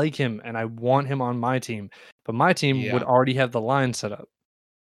 I'd like him and I want him on my team, but my team would Yeah. already have the line set up.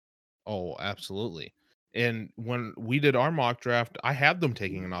 Oh, absolutely. And when we did our mock draft, I had them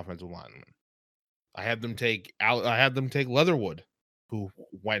taking an offensive lineman. I had them take Leatherwood, who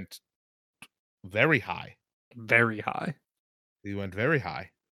went very high. Very high. He went very high.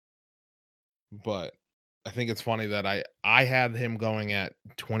 But I think it's funny that I had him going at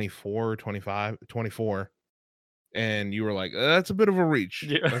 24, 25, 24, and you were like, That's a bit of a reach.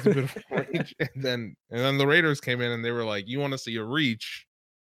 Yeah. That's a bit of a reach." And then the Raiders came in and they were like, "You want to see a reach?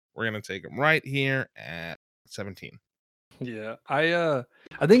 We're gonna take him right here at 17." Yeah. I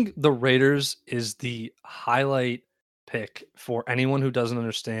think the Raiders is the highlight pick for anyone who doesn't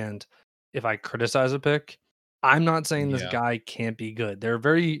understand if I criticize a pick. I'm not saying this Yeah. guy can't be good. There are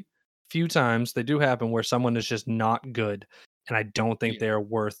very few times they do happen where someone is just not good, and I don't think Yeah. they are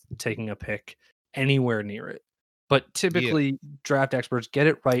worth taking a pick anywhere near it. But Yeah. typically, draft experts get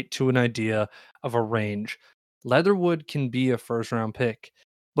it right to an idea of a range. Leatherwood can be a first round pick,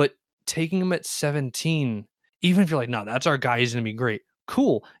 but taking him at 17, even if you're like, no, that's our guy, he's gonna be great.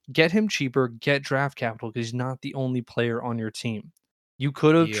 Cool. Get him cheaper, get draft capital because he's not the only player on your team. You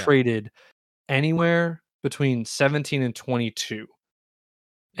could have Yeah. traded anywhere between 17 and 22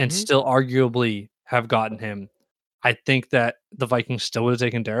 and Mhm. still arguably have gotten him. I think that the Vikings still would have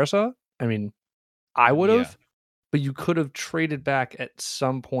taken Darisaw. I mean, I would Yeah. have, but you could have traded back at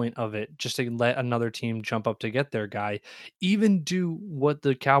some point of it just to let another team jump up to get their guy. Even do what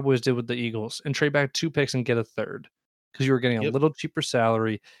the Cowboys did with the Eagles and trade back 2 picks and get a third because you were getting a Yep. little cheaper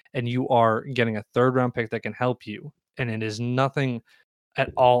salary and you are getting a third round pick that can help you. And it is nothing at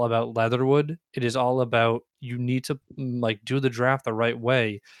all about Leatherwood. It is all about you need to like do the draft the right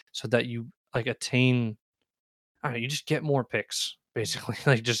way so that you like attain I don't know, you just get more picks. basically.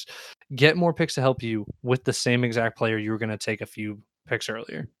 Like, just get more picks to help you with the same exact player you were gonna take a few picks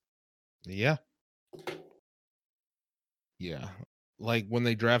earlier. Yeah. Yeah. Like when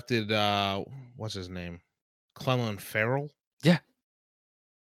they drafted what's his name? Clellan Ferrell. Yeah.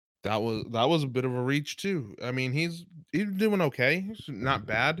 That was a bit of a reach too. I mean, he's doing okay. He's not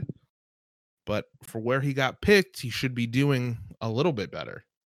bad, but for where he got picked, he should be doing a little bit better.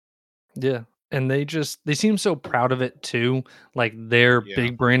 Yeah. And they seem so proud of it too. Like they're Yeah.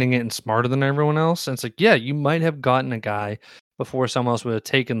 big branding it and smarter than everyone else. And it's like, yeah, you might have gotten a guy before someone else would have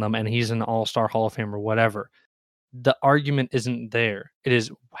taken them and he's an all-star Hall of Fame or whatever. The argument isn't there. It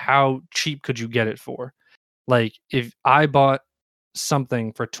is how cheap could you get it for? Like if I bought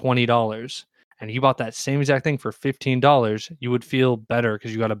something for $20 and you bought that same exact thing for $15, you would feel better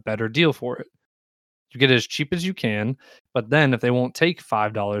because you got a better deal for it. You get it as cheap as you can, but then if they won't take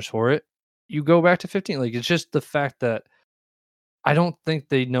 $5 for it, you go back to 15. Like it's just the fact that I don't think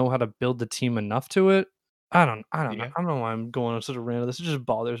they know how to build the team enough to it. I don't know. Yeah. I don't know why I'm going on such a rant of this. It just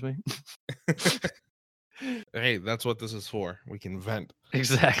bothers me. Hey, that's what this is for. We can vent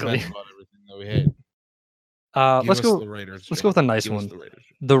Exactly. about everything that we hate. Give Let's us go the Raiders, let's go Joe. with a nice Give us one. the Raiders.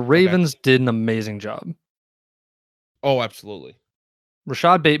 Joe. The Okay. Ravens did an amazing job. Oh, absolutely.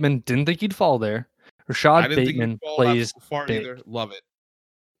 Rashad Bateman, didn't think he'd fall there. I Rashad didn't think he'd Bateman fall that plays far big. either. Love it.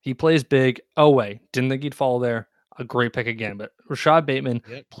 He plays big. Oweh, didn't think he'd fall there. A great pick again, but Rashad Bateman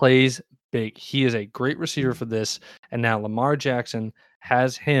Yep. plays big. He is a great receiver for this. And now Lamar Jackson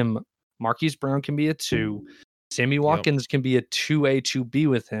has him. Marquise Brown can be a 2. Sammy Yep. Watkins can be a 2A, 2B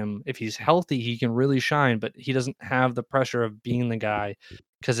with him. If he's healthy, he can really shine, but he doesn't have the pressure of being the guy.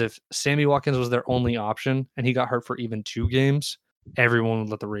 Because if Sammy Watkins was their only option and he got hurt for even 2 games, everyone would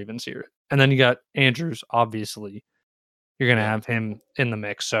let the Ravens hear it. And then you got Andrews, obviously. You're going to Yep. have him in the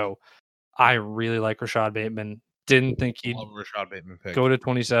mix. So I really like Rashad Bateman. Didn't think he'd Love Rashad Bateman pick. go to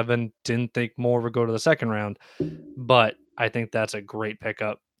 27. Didn't think Moore would go to the second round. But I think that's a great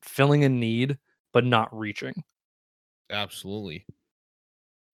pickup. Filling a need, but not reaching. Absolutely.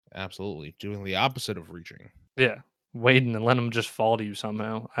 Absolutely. Doing the opposite of reaching. Yeah. Waiting and let him just fall to you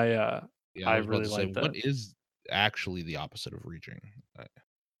somehow. Yeah, I I was about really to say, like what that. is actually the opposite of reaching? I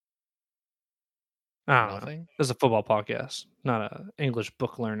don't know. Nothing? This is a football podcast, not a English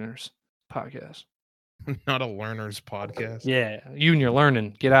book learners podcast. Not a learner's podcast. Yeah. You and your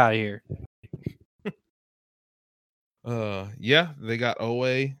learning. Get out of here. Yeah, they got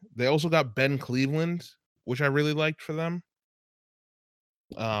Oweh. They also got Ben Cleveland, which I really liked for them.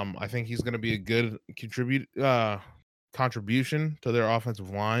 I think he's going to be a good contribution to their offensive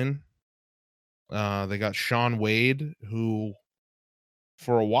line. They got Sean Wade, who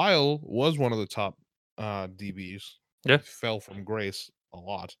for a while was one of the top DBs. Yeah. Fell from grace a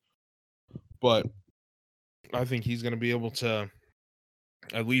lot, but I think he's going to be able to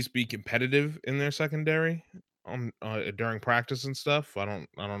at least be competitive in their secondary during practice and stuff. I don't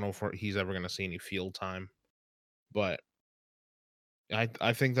know if he's ever going to see any field time, but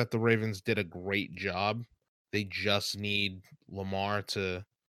I think that the Ravens did a great job. They just need Lamar to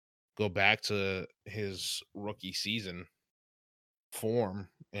go back to his rookie season form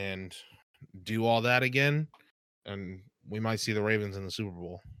and do all that again, and we might see the Ravens in the Super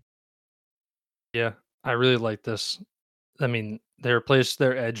Bowl. Yeah. I really like this. I mean, they replaced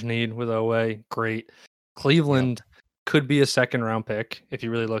their edge need with Oweh. Great. Cleveland could be a second round pick if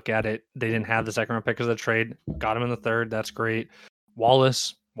you really look at it. They didn't have the second round pick because of the trade. Got him in the third. That's great.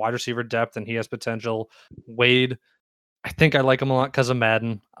 Wallace, wide receiver depth, and he has potential. Wade, I think I like him a lot because of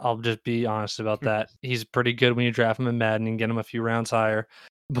Madden. I'll just be honest about that. He's pretty good when you draft him in Madden and get him a few rounds higher.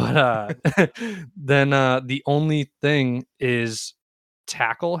 But then the only thing is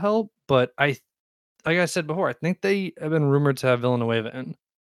tackle help. But like I said before, I think they have been rumored to have Villanueva in.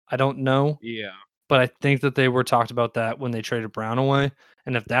 I don't know, Yeah. but I think that they were talked about that when they traded Brown away.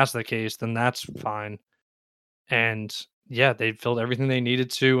 And if that's the case, then that's fine. And yeah, they filled everything they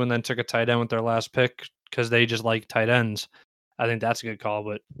needed to and then took a tight end with their last pick because they just like tight ends. I think that's a good call.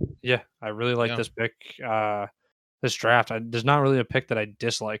 But yeah, I really like Yeah. this pick, this draft. There's not really a pick that I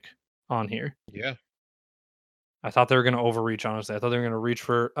dislike on here. Yeah. I thought they were going to overreach, honestly. I thought they were going to reach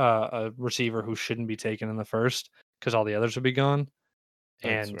for a receiver who shouldn't be taken in the first because all the others would be gone.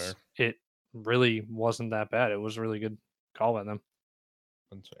 That's And fair. it really wasn't that bad. It was a really good call by them.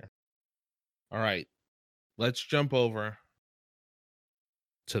 That's fair. All right. Let's jump over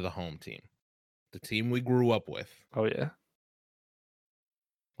to the home team, the team we grew up with. Oh, yeah.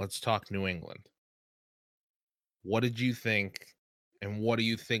 Let's talk New England. What did you think, and what do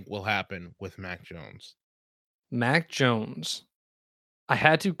you think will happen with Mac Jones? Mac Jones. I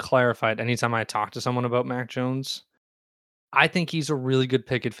had to clarify it anytime I talked to someone about Mac Jones. I think he's a really good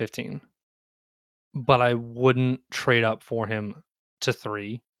pick at 15, but I wouldn't trade up for him to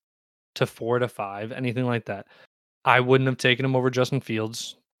 3, to 4, to 5, anything like that. I wouldn't have taken him over Justin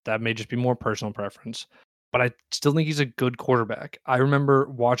Fields. That may just be more personal preference, but I still think he's a good quarterback. I remember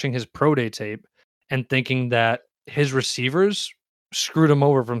watching his pro day tape and thinking that his receivers screwed him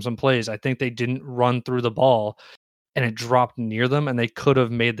over from some plays. I think they didn't run through the ball and it dropped near them and they could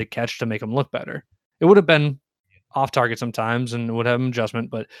have made the catch to make him look better. It would have been off target sometimes and would have an adjustment,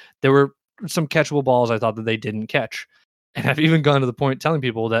 but there were some catchable balls I thought that they didn't catch. And I've even gone to the point telling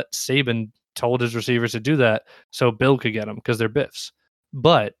people that Saban told his receivers to do that so Bill could get them because they're Biffs.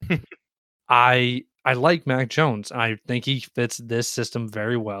 But I like Mac Jones. I think he fits this system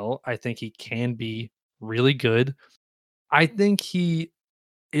very well. I think he can be really good. I think he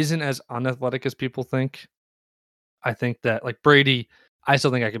isn't as unathletic as people think. I think that like Brady, I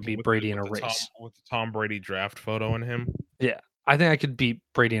still think I could beat with the Brady in with a the Tom race. with the Tom Brady draft photo in him. Yeah. I think I could beat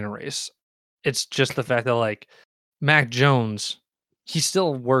Brady in a race. It's just the fact that like Mac Jones, he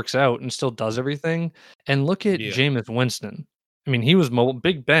still works out and still does everything. And look at Yeah, Jameis Winston. I mean, he was mobile.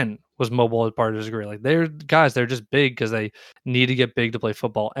 Big Ben was mobile as part of his career. Like they're guys, they're just big because they need to get big to play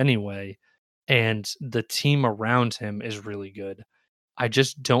football anyway. And the team around him is really good. I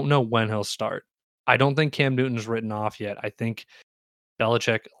just don't know when he'll start. I don't think Cam Newton's written off yet. I think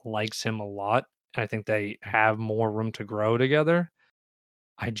Belichick likes him a lot. I think they have more room to grow together.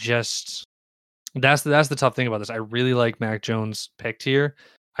 I just that's the tough thing about this. I really like Mac Jones picked here.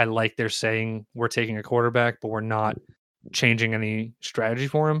 I like they're saying we're taking a quarterback, but we're not changing any strategy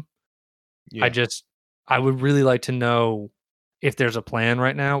for him. I yeah, just I would really like to know if there's a plan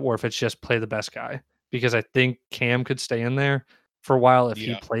right now or if it's just play the best guy because I think Cam could stay in there for a while if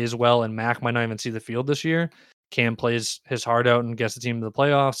he yeah. plays well and Mac might not even see the field this year. Cam plays his heart out and gets the team to the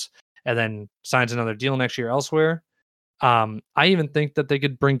playoffs and then signs another deal next year elsewhere. I even think that they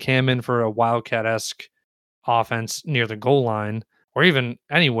could bring Cam in for a Wildcat-esque offense near the goal line or even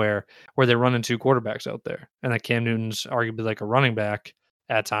anywhere where they're running 2 quarterbacks out there, and that Cam Newton's arguably like a running back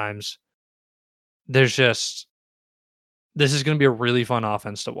at times. There's just this is gonna be a really fun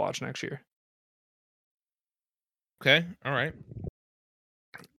offense to watch next year. Okay, all right.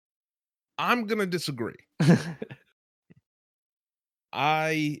 I'm gonna disagree.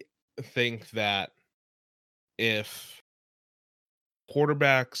 I think that if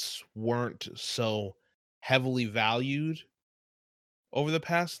quarterbacks weren't so heavily valued over the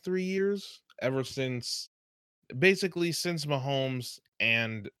past 3 years, ever since basically since Mahomes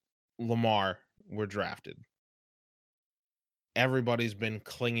and Lamar were drafted, everybody's been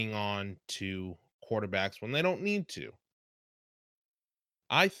clinging on to quarterbacks when they don't need to.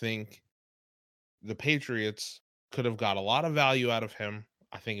 I think the Patriots could have got a lot of value out of him.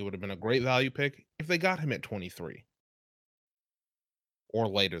 I think it would have been a great value pick if they got him at 23 or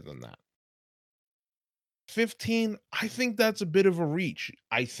later than that. 15, I think that's a bit of a reach.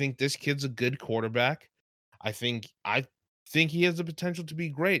 I think this kid's a good quarterback. I think he has the potential to be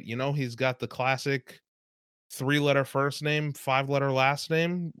great. You know, he's got the classic 3-letter first name, 5-letter last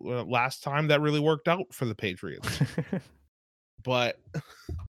name. Last time that really worked out for the Patriots. But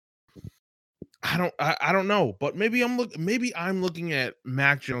I don't know, but maybe I'm looking at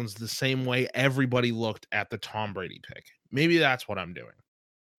Mac Jones the same way everybody looked at the Tom Brady pick. Maybe that's what I'm doing.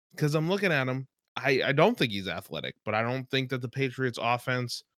 Because I'm looking at him. I don't think he's athletic, but I don't think that the Patriots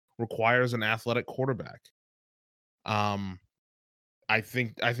offense requires an athletic quarterback. Um, I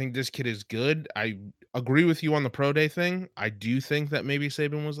think this kid is good. I agree with you on the pro day thing. I do think that maybe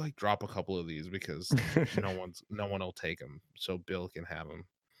Saban was like, drop a couple of these because no one will take them, so Bill can have them.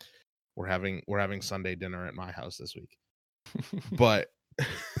 We're having Sunday dinner at my house this week. But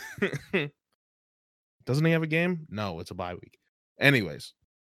doesn't he have a game? No, it's a bye week. Anyways,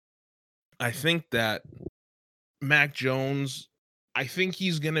 I think that Mac Jones, I think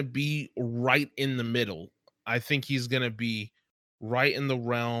he's going to be right in the middle. I think he's going to be right in the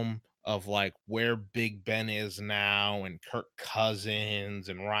realm of like where Big Ben is now and Kirk Cousins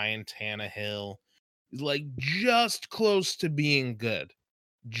and Ryan Tannehill. Like just close to being good.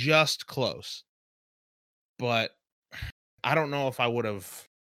 Just close. But I don't know if I would have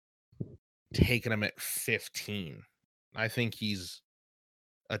taken him at 15. I think he's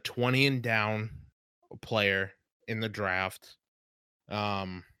a 20 and down player in the draft.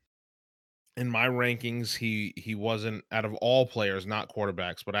 Um, in my rankings, he wasn't out of all players, not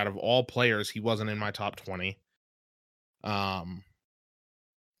quarterbacks, but out of all players, he wasn't in my top 20. Um,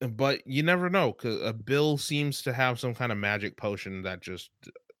 but you never know because Bill seems to have some kind of magic potion that just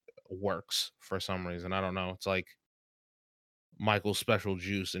works for some reason. I don't know. It's like Michael's special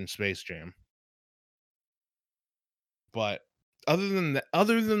juice in Space Jam. But other than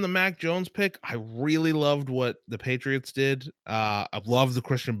the Mac Jones pick, I really loved what the Patriots did. I love the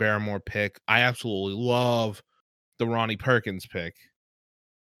Christian Barmore pick. I absolutely love the Ronnie Perkins pick.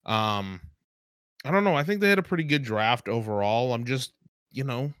 I don't know. I think they had a pretty good draft overall. I'm just,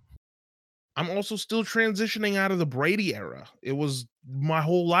 I'm also still transitioning out of the Brady era. It was my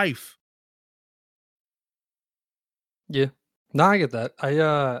whole life. Yeah. No, I get that.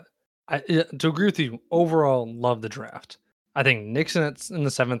 To agree with you, overall, love the draft. I think Nixon in the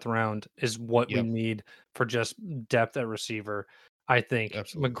 7th round is what we Yep, need for just depth at receiver. I think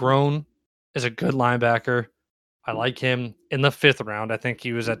absolutely. McGrone is a good linebacker. I like him in the 5th round. I think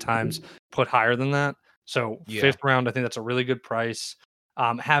he was at times put higher than that. So Yeah, 5th round, I think that's a really good price.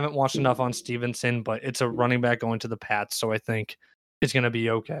 Haven't watched enough on Stevenson, but it's a running back going to the Pats, so I think it's going to be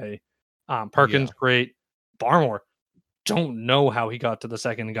okay. yeah, Perkins, great. Barmore, don't know how he got to the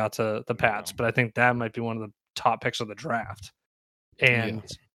 2nd and got to the Pats, no, but I think that might be one of the top picks of the draft. yeah, And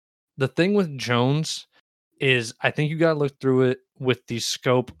the thing with Jones is I think you got to look through it with the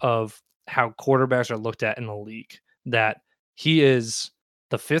scope of how quarterbacks are looked at in the league. That he is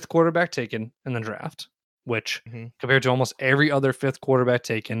the 5th quarterback taken in the draft, which hmm compared to almost every other 5th quarterback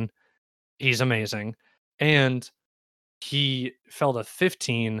taken, he's amazing. And he fell to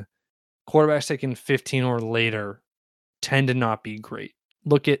 15. Quarterbacks taken 15 or later tend to not be great.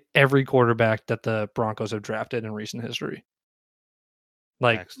 Look at every quarterback that the Broncos have drafted in recent history.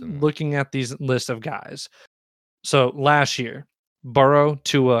 Like Paxton Lynch. looking at these lists of guys. So last year, Burrow,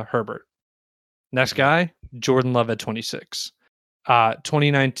 Tua, Herbert. Next hmm guy, Jordan Love at 26.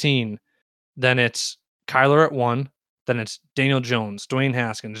 2019, then it's Kyler at 1, then it's Daniel Jones, Dwayne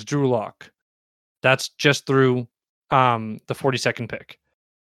Haskins, Drew Lock. That's just through the 42nd pick.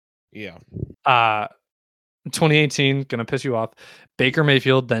 Yeah, Uh 2018, gonna piss you off. Baker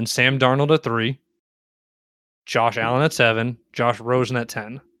Mayfield, then Sam Darnold at 3, Josh Allen at 7, Josh Rosen at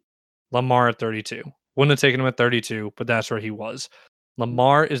 10, Lamar at 32. Wouldn't have taken him at 32, but that's where he was.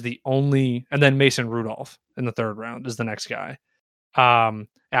 Lamar is the only, and then Mason Rudolph in the 3rd round is the next guy.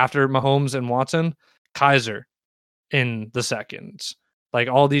 After Mahomes and Watson, Kaiser in the seconds. Like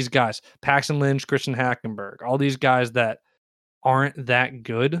all these guys, Paxton Lynch, Christian Hackenberg, all these guys that aren't that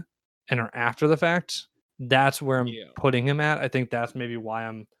good and are after the fact. That's where I'm yeah. putting him at. I think that's maybe why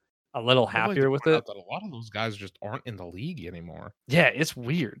I'm a little I'd like to happier with point it. out that a lot of those guys just aren't in the league anymore. Yeah, it's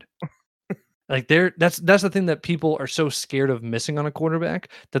weird. Like that's the thing that people are so scared of missing on a quarterback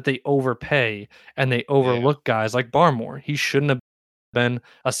that they overpay and they Yeah, overlook guys like Barmore. He shouldn't have been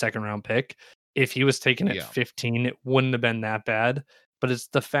a 2nd round pick. If he was taken at yeah. 15, it wouldn't have been that bad. But it's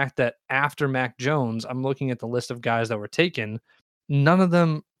the fact that after Mac Jones, I'm looking at the list of guys that were taken. None of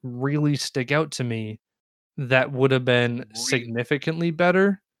them really stick out to me that would have been Re- significantly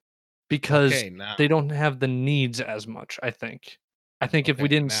better because okay, now. they don't have the needs as much, I think. I think if we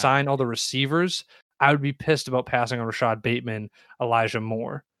Okay, didn't now. sign all the receivers, I would be pissed about passing on Rashad Bateman, Elijah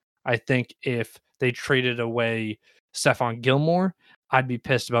Moore. I think if they traded away Stephon Gilmore, I'd be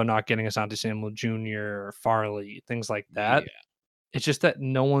pissed about not getting Asante Samuel Jr. or Farley, things like that. Yeah. It's just that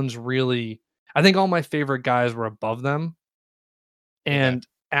no one's really, I think all my favorite guys were above them. Okay. And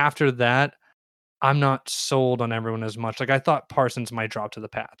after that, I'm not sold on everyone as much. Like I thought Parsons might drop to the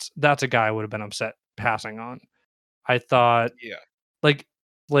Pats. That's a guy I would have been upset passing on. I thought Yeah. like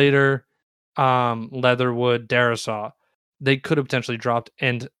later, Leatherwood, Darisaw, they could have potentially dropped,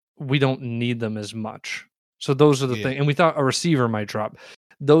 and we don't need them as much. So those are the Yeah. things, and we thought a receiver might drop.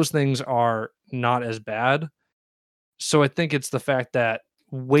 Those things are not as bad. So I think it's the fact that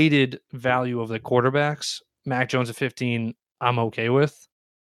weighted value of the quarterbacks, Mac Jones at 15, I'm okay with.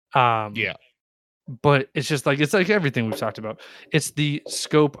 Um, Yeah. but it's like everything we've talked about. It's the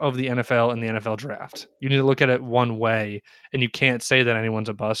scope of the NFL and the NFL draft. You need to look at it one way, and you can't say that anyone's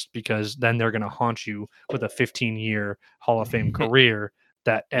a bust because then they're going to haunt you with a 15-year Hall of Fame career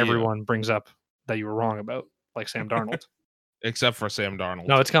that Yeah. everyone brings up that you were wrong about, like Sam Darnold. Except for Sam Darnold.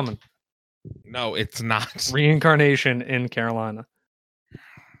 No, it's coming. No, it's not. Reincarnation in Carolina.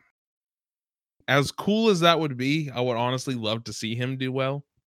 As cool as that would be, I would honestly love to see him do well.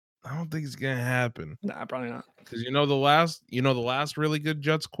 I don't think it's gonna happen. Nah, probably not. Because the last really good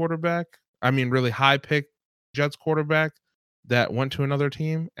Jets quarterback. I mean, really high pick Jets quarterback that went to another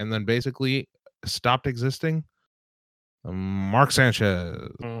team and then basically stopped existing. Mark Sanchez,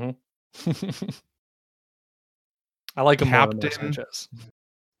 Mhm. I like him more than Mark captain Sanchez.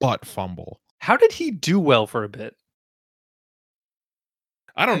 butt fumble. How did he do well for a bit?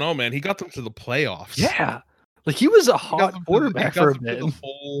 I don't know, man. He got them to the playoffs. Yeah. Like he was a He got hot them to quarterback for a bit. the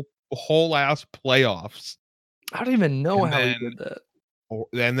whole ass playoffs. I don't even know And how he then did that.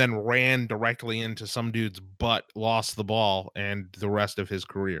 and then ran directly into some dude's butt, lost the ball, and the rest of his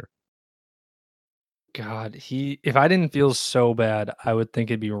career. God, if I didn't feel so bad, I would think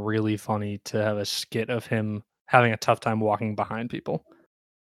it'd be really funny to have a skit of him having a tough time walking behind people.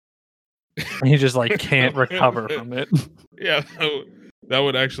 And he just, like, can't recover from it. Yeah, that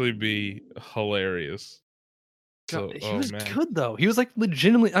would actually be hilarious. God, So, he oh was man. good, though. He was, like,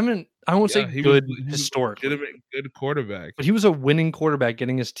 legitimately I mean, I won't say Yeah, he was good he was a historically, legitimate good quarterback. but he was a winning quarterback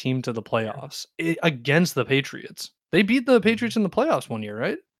getting his team to the playoffs against the Patriots. They beat the Mhm. Patriots in the playoffs one year,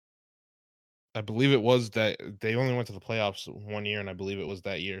 right? I believe it was that they only went to the playoffs 1 year, and I believe it was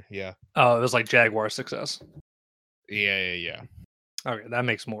that year. Yeah. Oh, it was, like, Jaguars' success. Yeah. Okay, that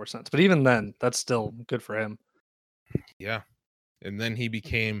makes more sense, but even then, that's still good for him. Yeah. And then he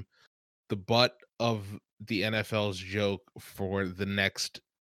became the butt of the NFL's joke for the next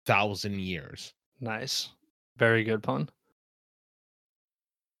 1,000 years. Nice. Very good pun.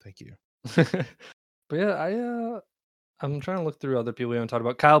 Thank you. But, yeah, I'm trying to look through other people we haven't talked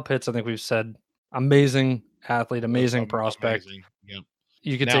about. Kyle Pitts, I think we've said amazing athlete, amazing prospect. Amazing. Yep.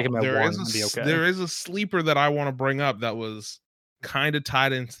 You could take Now, him at 1 and be okay. there is a sleeper that I wanna bring up that was kinda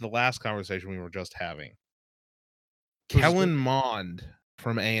tied into the last conversation we were just having. Who's this Kellen Mond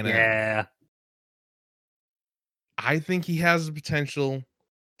from A&M. Yeah. I think he has the potential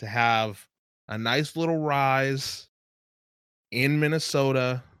to have a nice little rise in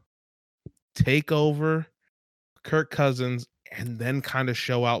Minnesota, take over Kirk Cousins, and then kinda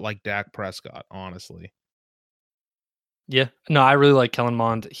show out like Dak Prescott, honestly. Yeah. No, I really like Kellen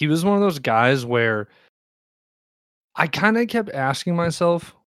Mond. He was one of those guys where I kinda kept asking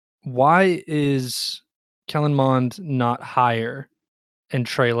myself, "Why is Kellen Mond not higher and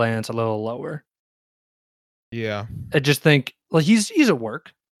Trey Lance a little lower?" Yeah. I just think, like, he's at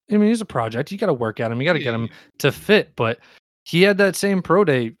work. I mean, he's a project. You gotta work at him. You gotta get him Yeah. to fit, but he had that same pro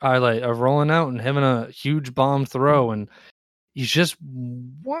day highlight of rolling out and having a huge bomb throw, and he's just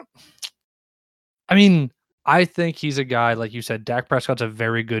what I mean, I think he's a guy, like you said, Dak Prescott's a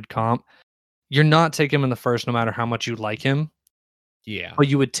very good comp. You're not taking him in the first no matter how much you like him, Yeah. but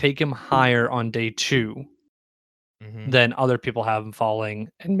you would take him higher on day 2 Mhm. than other people have him falling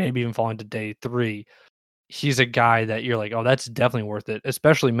and maybe even falling to day 3. He's a guy that you're like, "Oh, that's definitely worth it,"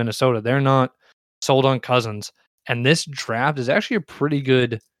 especially Minnesota. They're not sold on Cousins, and this draft is actually a pretty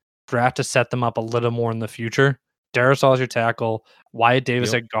good draft to set them up a little more in the future. Darrisaw's your tackle, Wyatt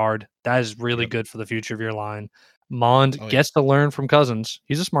Davis Yep. at guard. That is really Yep. good for the future of your line. Mond Oh, yeah. gets to learn from Cousins.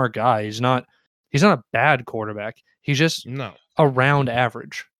 He's a smart guy. He's not a bad quarterback. He's just No. around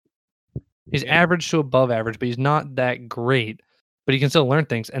average. He's Yeah. average to above average, but he's not that great, but he can still learn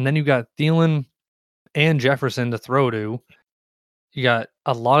things. And then you got Thielen and Jefferson to throw to. You got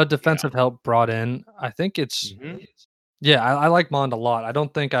a lot of Yeah. defensive help brought in. I think it's Mhm. yeah, I like Mond a lot. I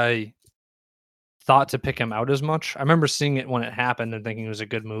don't think I thought to pick him out as much. I remember seeing it when it happened and thinking it was a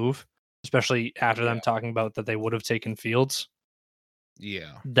good move, especially after Yeah. them talking about that they would have taken Fields.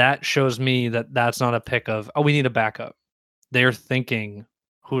 Yeah. That shows me that that's not a pick of, "Oh, we need a backup." They're thinking,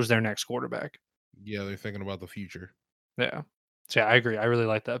 "Who's their next quarterback?" Yeah, they're thinking about the future. Yeah. So, yeah, I agree. I really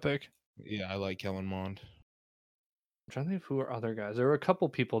like that pick. Yeah, I like Kellen Mond. I'm trying to think of who are other guys. There were a couple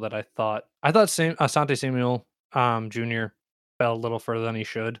people that I thought Asante Samuel, Jr. fell a little further than he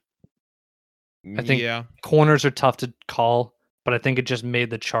should. I think Yeah. corners are tough to call, but I think it just made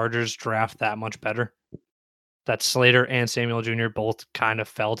the Chargers draft that much better. That Slater and Samuel Jr. both kind of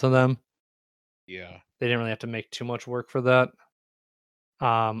fell to them. Yeah. They didn't really have to make too much work for that.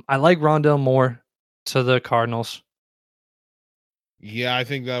 I like Rondell Moore to the Cardinals. Yeah, I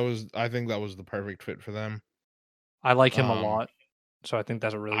think that was the perfect fit for them. I like him a Um, lot, so I think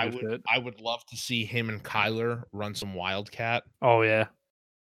that's a really good fit. I would love to see him and Kyler run some Wildcat. Oh yeah,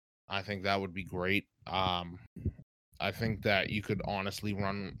 I think that would be great. I think that you could honestly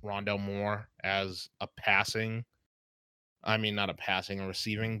run Rondell Moore as a passing, I mean, not a passing, a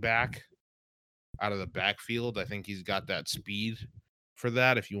receiving back out of the backfield. I think he's got that speed for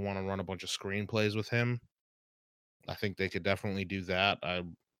that. If you want to run a bunch of screenplays with him, I think they could definitely do that.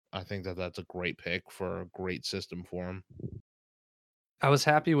 I think that that's a great pick for a great system for him. I was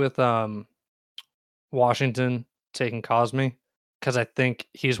happy with Washington taking Cosme because I think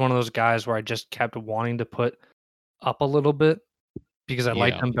he's one of those guys where I just kept wanting to put up a little bit because I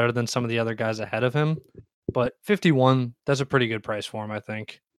liked Yeah. him better than some of the other guys ahead of him. But 51, that's a pretty good price for him, I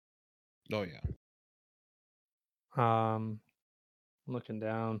think. Oh yeah. I'm looking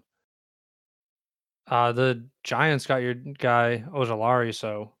down. The Giants got your guy Ojolari,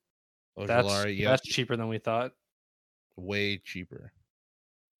 so Ojolari, yep, that's cheaper than we thought. way cheaper.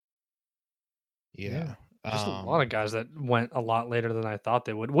 Yeah. Yeah. Just a lot of Um, guys that went a lot later than I thought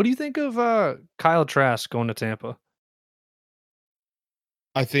they would. What do you think of Kyle Trask going to Tampa?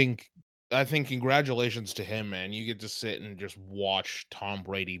 I think I think congratulations to him, man. You get to sit and just watch Tom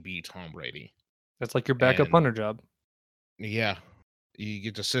Brady be Tom Brady. That's like your backup And punter job. yeah, you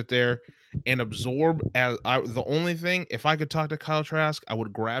get to sit there and absorb. The only thing, if I could talk to Kyle Trask, I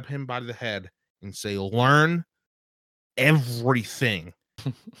would grab him by the head and say, "Learn everything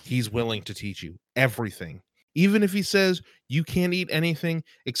he's willing to teach you. Everything." Even if he says you can't eat anything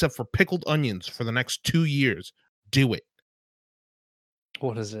except for pickled onions for the next 2 years, do it.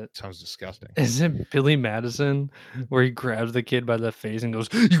 What is it? Sounds disgusting. Is it Billy Madison where he grabs the kid by the face and goes,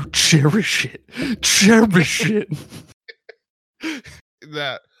 "You cherish it, cherish it."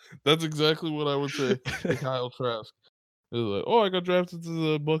 That that's exactly what I would say to Kyle Trask. It was like, "Oh, I got drafted to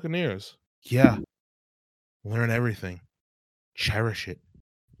the Buccaneers." Yeah, learn everything. Cherish it.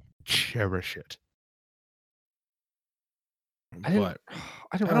 Cherish it. I didn't, But I didn't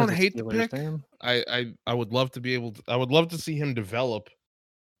I don't realize the hate the Steelers. pick. Damn. I would love to be able to I would love to see him develop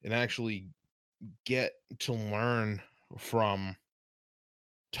and actually get to learn from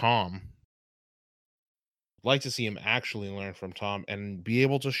Tom. Like to see him actually learn from Tom and be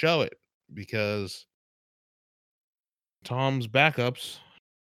able to show it because Tom's backups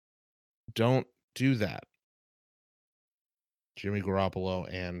don't do that. Jimmy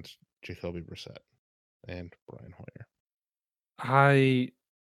Garoppolo and Jacoby Brissett and Brian Hoyer. I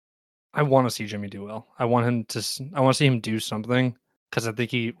I want to see Jimmy do well. I want him to. I want to see him do something because I think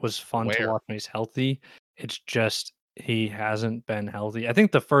he was fun to Where? watch when he's healthy. It's just he hasn't been healthy. I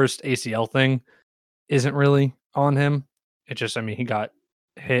think the first ACL thing isn't really on him. It just, I mean, he got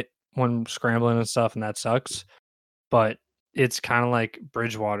hit when scrambling and stuff, and that sucks. But it's kind of like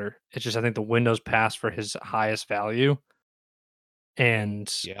Bridgewater. It's just I think the window's passed for his highest value,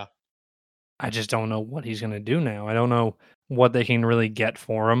 and Yeah. I just don't know what he's gonna do now. I don't know what they can really get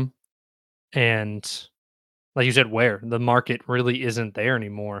for him, and like you said, where the market really isn't there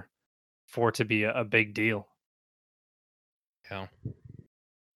anymore for it to be a big deal. Yeah.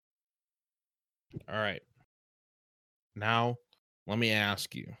 All right. Now, let me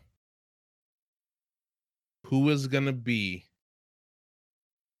ask you, who is going to be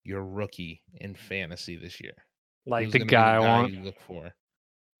your rookie in fantasy this year? Like Who's the going to be the guy I guy want. you look for?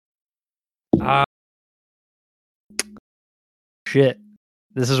 Uh, shit.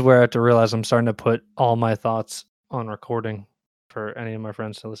 This is where I have to realize I'm starting to put all my thoughts on recording for any of my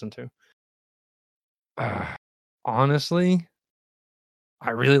friends to listen to. Honestly, I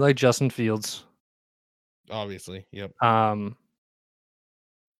really like Justin Fields. Obviously. Yep. Um,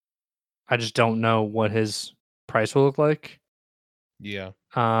 I just don't know what his price will look like. Yeah.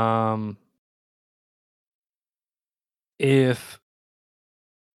 Um, if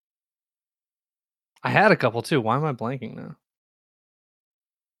I had a couple too, why am I blanking now?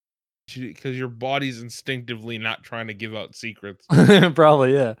 Because your body's instinctively not trying to give out secrets.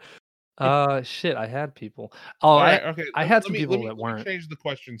 Probably, yeah. Shit, I had people. Oh, All right. Okay. I Let, had let some me let people me that let me weren't. change the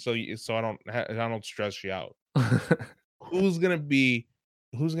question so I don't stress you out. Who's gonna be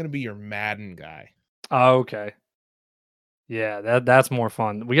who's gonna be your Madden guy? Oh, okay. Yeah, that's more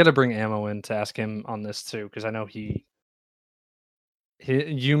fun. We gotta bring Ammo in to ask him on this too, because I know you,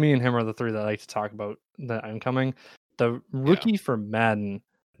 me, and him are the three that I like to talk about the incoming. The Yeah. rookie for Madden,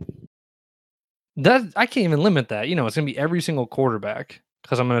 that I can't even limit that. You know, it's gonna be every single quarterback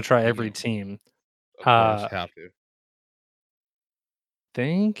because I'm gonna try every Yeah. team. Of course, Uh, have to.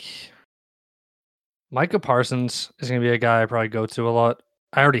 think Micah Parsons is gonna be a guy I probably go to a lot.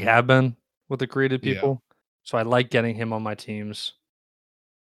 I already have been with the creative Yeah. people, so I like getting him on my teams.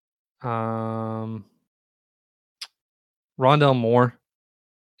 Um, Rondell Moore,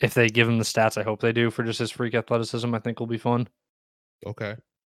 if they give him the stats, I hope they do for just his freak athleticism. I think will be fun. Okay.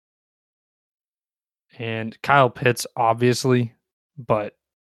 And Kyle Pitts, obviously, but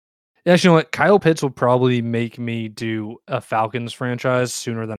actually, you know what? Kyle Pitts will probably make me do a Falcons franchise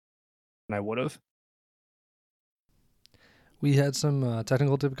sooner than I would have. We had some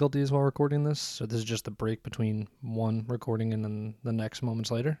technical difficulties while recording this, so this is just the break between one recording and then the next moments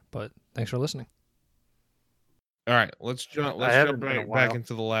later. But thanks for listening. All right. Let's jump. I Let's jump haven't in a back while.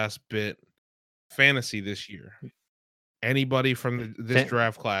 into the last bit. Fantasy this year. Anybody from this Fan-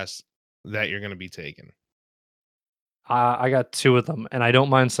 draft class that you're going to be taking? I got two of them, and I don't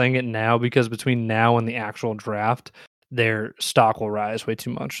mind saying it now because between now and the actual draft, their stock will rise way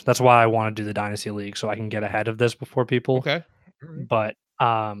too much. That's why I want to do the Dynasty League so I can get ahead of this before people. Okay. All right. But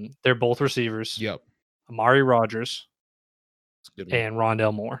they're both receivers, Yep. Amari Rogers That's a good one. and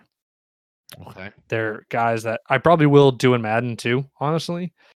Rondell Moore. Okay. They're guys that I probably will do in Madden too,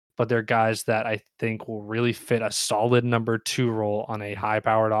 honestly. but they're guys that I think will really fit a solid number 2 role on a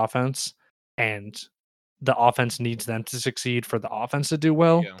high-powered offense, and the offense needs them to succeed for the offense to do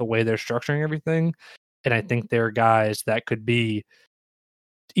well, Yeah. the way they're structuring everything, and I think they're guys that could be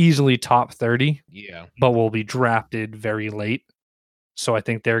easily top 30, Yeah. but will be drafted very late. So I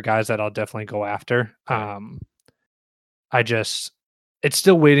think they're guys that I'll definitely go after. Fair. I just it's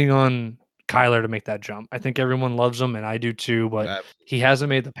still waiting on Kyler to make that jump. I think everyone loves him and I do too, but he Absolutely. hasn't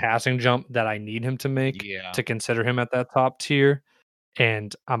made the passing jump that I need him to make Yeah. to consider him at that top tier.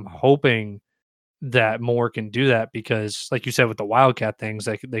 And I'm hoping that Moore can do that because, like you said, with the Wildcat things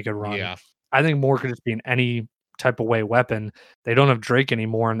they could run. Yeah. I think Moore could just be in any type of way weapon. They don't have Drake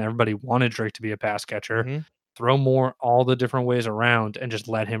anymore, and everybody wanted Drake to be a pass catcher. Mhm. Throw Moore all the different ways around and just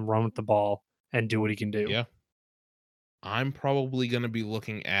let him run with the ball and do what he can do. Yeah. I'm probably gonna be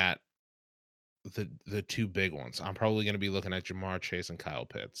looking at the two big ones. I'm probably gonna be looking at Jamar Chase and Kyle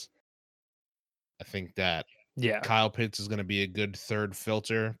Pitts. I think that Yeah. Kyle Pitts is gonna be a good third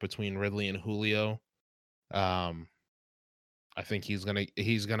filter between Ridley and Julio. Um, I think he's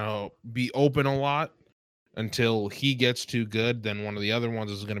gonna be open a lot until he gets too good. Then one of the other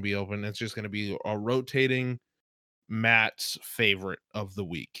ones is gonna be open. It's just gonna be a rotating Matt's favorite of the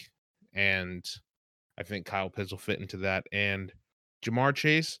week, and I think Kyle Pitts will fit into that. And Jamar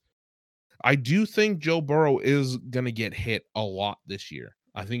Chase, I do think Joe Burrow is going to get hit a lot this year.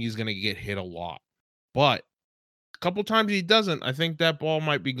 I think he's going to get hit a lot. But a couple times he doesn't. I think that ball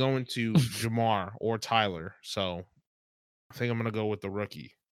might be going to Jamar or Tyler. So I think I'm going to go with the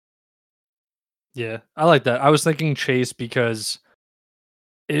rookie. Yeah, I like that. I was thinking Chase because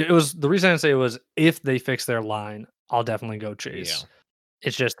it was the reason I say it was if they fix their line, I'll definitely go Yeah, Chase.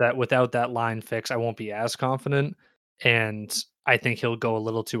 It's just that without that line fix, I won't be as confident, and I think he'll go a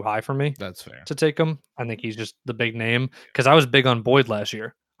little too high for me that's fair. to take him. I think he's just the big name because I was big on Boyd last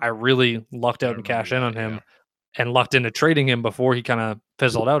year. I really lucked I out and remember cashed in that. on Yeah. him and lucked into trading him before he kind of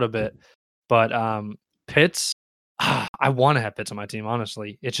fizzled out a bit. But Pitts, I want to have Pitts on my team.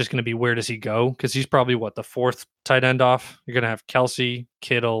 Honestly, it's just going to be where does he go? Because he's probably what the fourth tight end off. You're going to have Kelsey,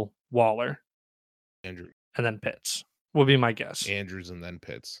 Kittle, Waller, Andrew and then Pitts. Would be my guess. Andrews and then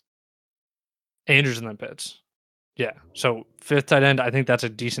Pitts. Andrews and then Pitts. Yeah. So fifth tight end, I think that's a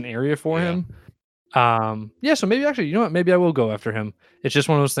decent area for Yeah. him. Yeah, so maybe actually, you know what? Maybe I will go after him. It's just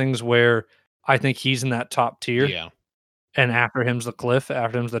one of those things where I think he's in that top tier, Yeah. and after him's the cliff,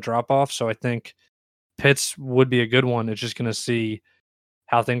 after him's the drop off. So I think Pitts would be a good one. It's just gonna see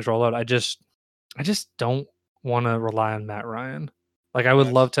how things roll out. I just don't want to rely on Matt Ryan. Like I would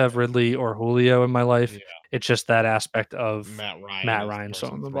That's love to have Ridley or Julio in my life. yeah. It's just that aspect of Matt Ryan Matt is the Ryan person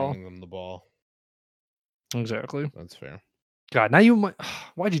throwing the ball. throwing them the ball. Exactly. That's fair. God, now you might.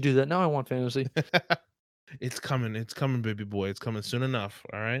 Why'd you do that? Now I want fantasy. It's coming. It's coming, baby boy. It's coming soon enough.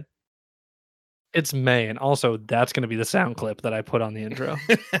 All right. It's May, and also that's going to be the sound clip that I put on the intro.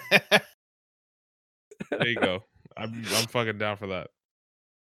 There you go. I'm fucking down for that.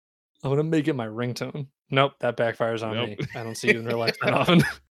 I'm gonna make it my ringtone. Nope, that backfires on Nope. me. I don't see you in real life that often.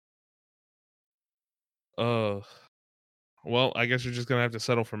 Uh, well, I guess you're just gonna have to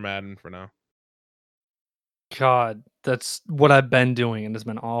settle for Madden for now. God, that's what I've been doing, and it's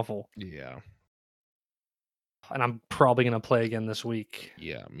been awful. Yeah. And I'm probably gonna play again this week.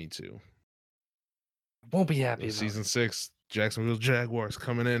 Yeah, me too. Won't be happy about Season 6, Jacksonville Jaguars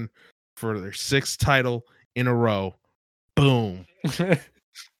coming in for their 6th title in a row. Boom. it.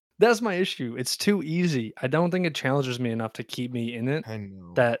 That's my issue. It's too easy. I don't think it challenges me enough to keep me in it. I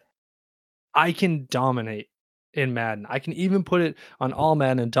know. That I can dominate in Madden. I can even put it on all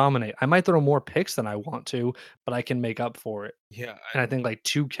Madden and dominate. I might throw more picks than I want to, but I can make up for it. Yeah, And I think like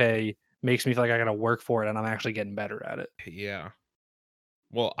 2K makes me feel like I gotta work for it and I'm actually getting better at it. yeah.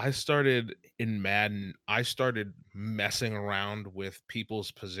 Well, I started in Madden. I started messing around with people's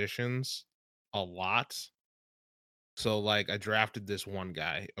positions a lot. So, like, I drafted this one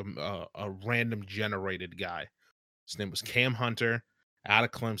guy, a random generated guy. His name was Cam Hunter out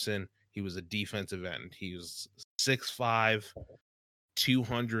of Clemson. He was a defensive end. He was 6'5,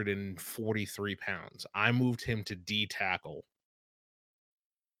 243 pounds. I moved him to D tackle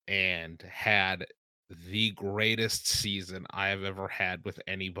and had the greatest season I have ever had with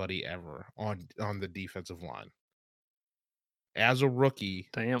anybody ever on the defensive line. As a rookie,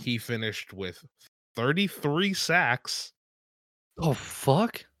 Damn. he finished with 33 sacks, Oh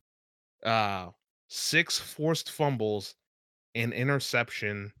fuck. 6 forced fumbles, an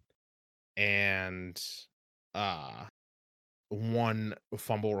interception, and uh 1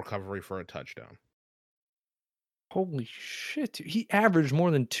 fumble recovery for a touchdown. Holy shit. Dude. He averaged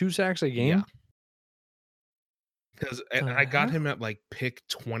more than 2 sacks a game. Yeah. because I got Uh-huh. him at like pick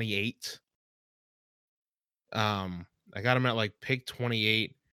 28. I got him at like pick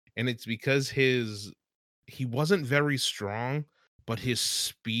 28, and it's because he wasn't very strong, but his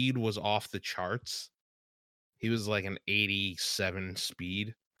speed was off the charts. He was like an 87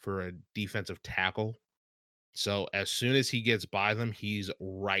 speed for a defensive tackle. So as soon as he gets by them, he's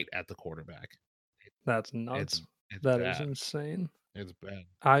right at the quarterback. That's It's nuts. it's That is bad. insane. It's bad.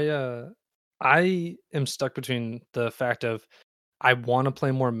 I I am stuck between the fact of I want to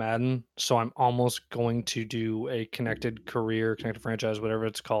play more Madden, so I'm almost going to do a connected career, connected franchise, whatever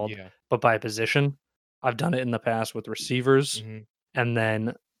it's called, Yeah. but by position. I've done it in the past with receivers Mhm. and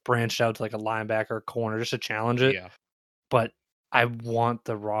then branched out to like a linebacker, corner, just to challenge it. Yeah. But I want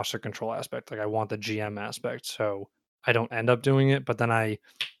the roster control aspect, like I want the GM aspect, so I don't end up doing it. But then I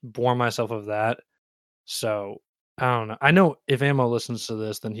bore myself of that, so, I don't know. I know if Ammo listens to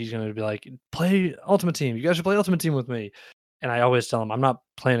this, then he's gonna be like, "Play Ultimate Team. You guys should play Ultimate Team with me." And I always tell him, "I'm not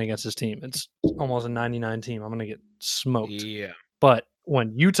playing against his team. It's almost a 99 team. I'm gonna get smoked." Yeah. But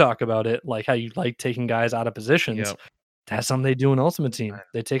when you talk about it, like how you like taking guys out of positions, Yep. that's something they do in Ultimate Team.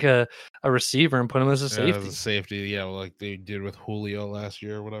 They take a receiver and put him as a As a safety. safety, yeah, like they did with Julio last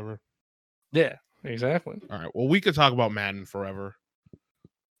year or whatever. Yeah, exactly. All right. Well, we could talk about Madden forever.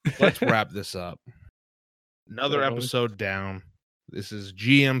 Let's wrap this up. Another Definitely. episode down. This is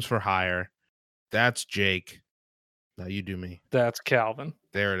GMs for Hire. That's Jake. Now you do me. That's Calvin.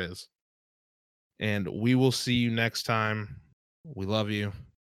 There it is. And we will see you next time. We love you.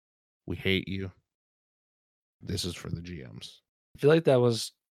 We hate you. This is for the GMs. I feel like that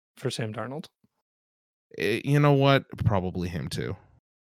was for Sam Darnold. You know what? Probably him too.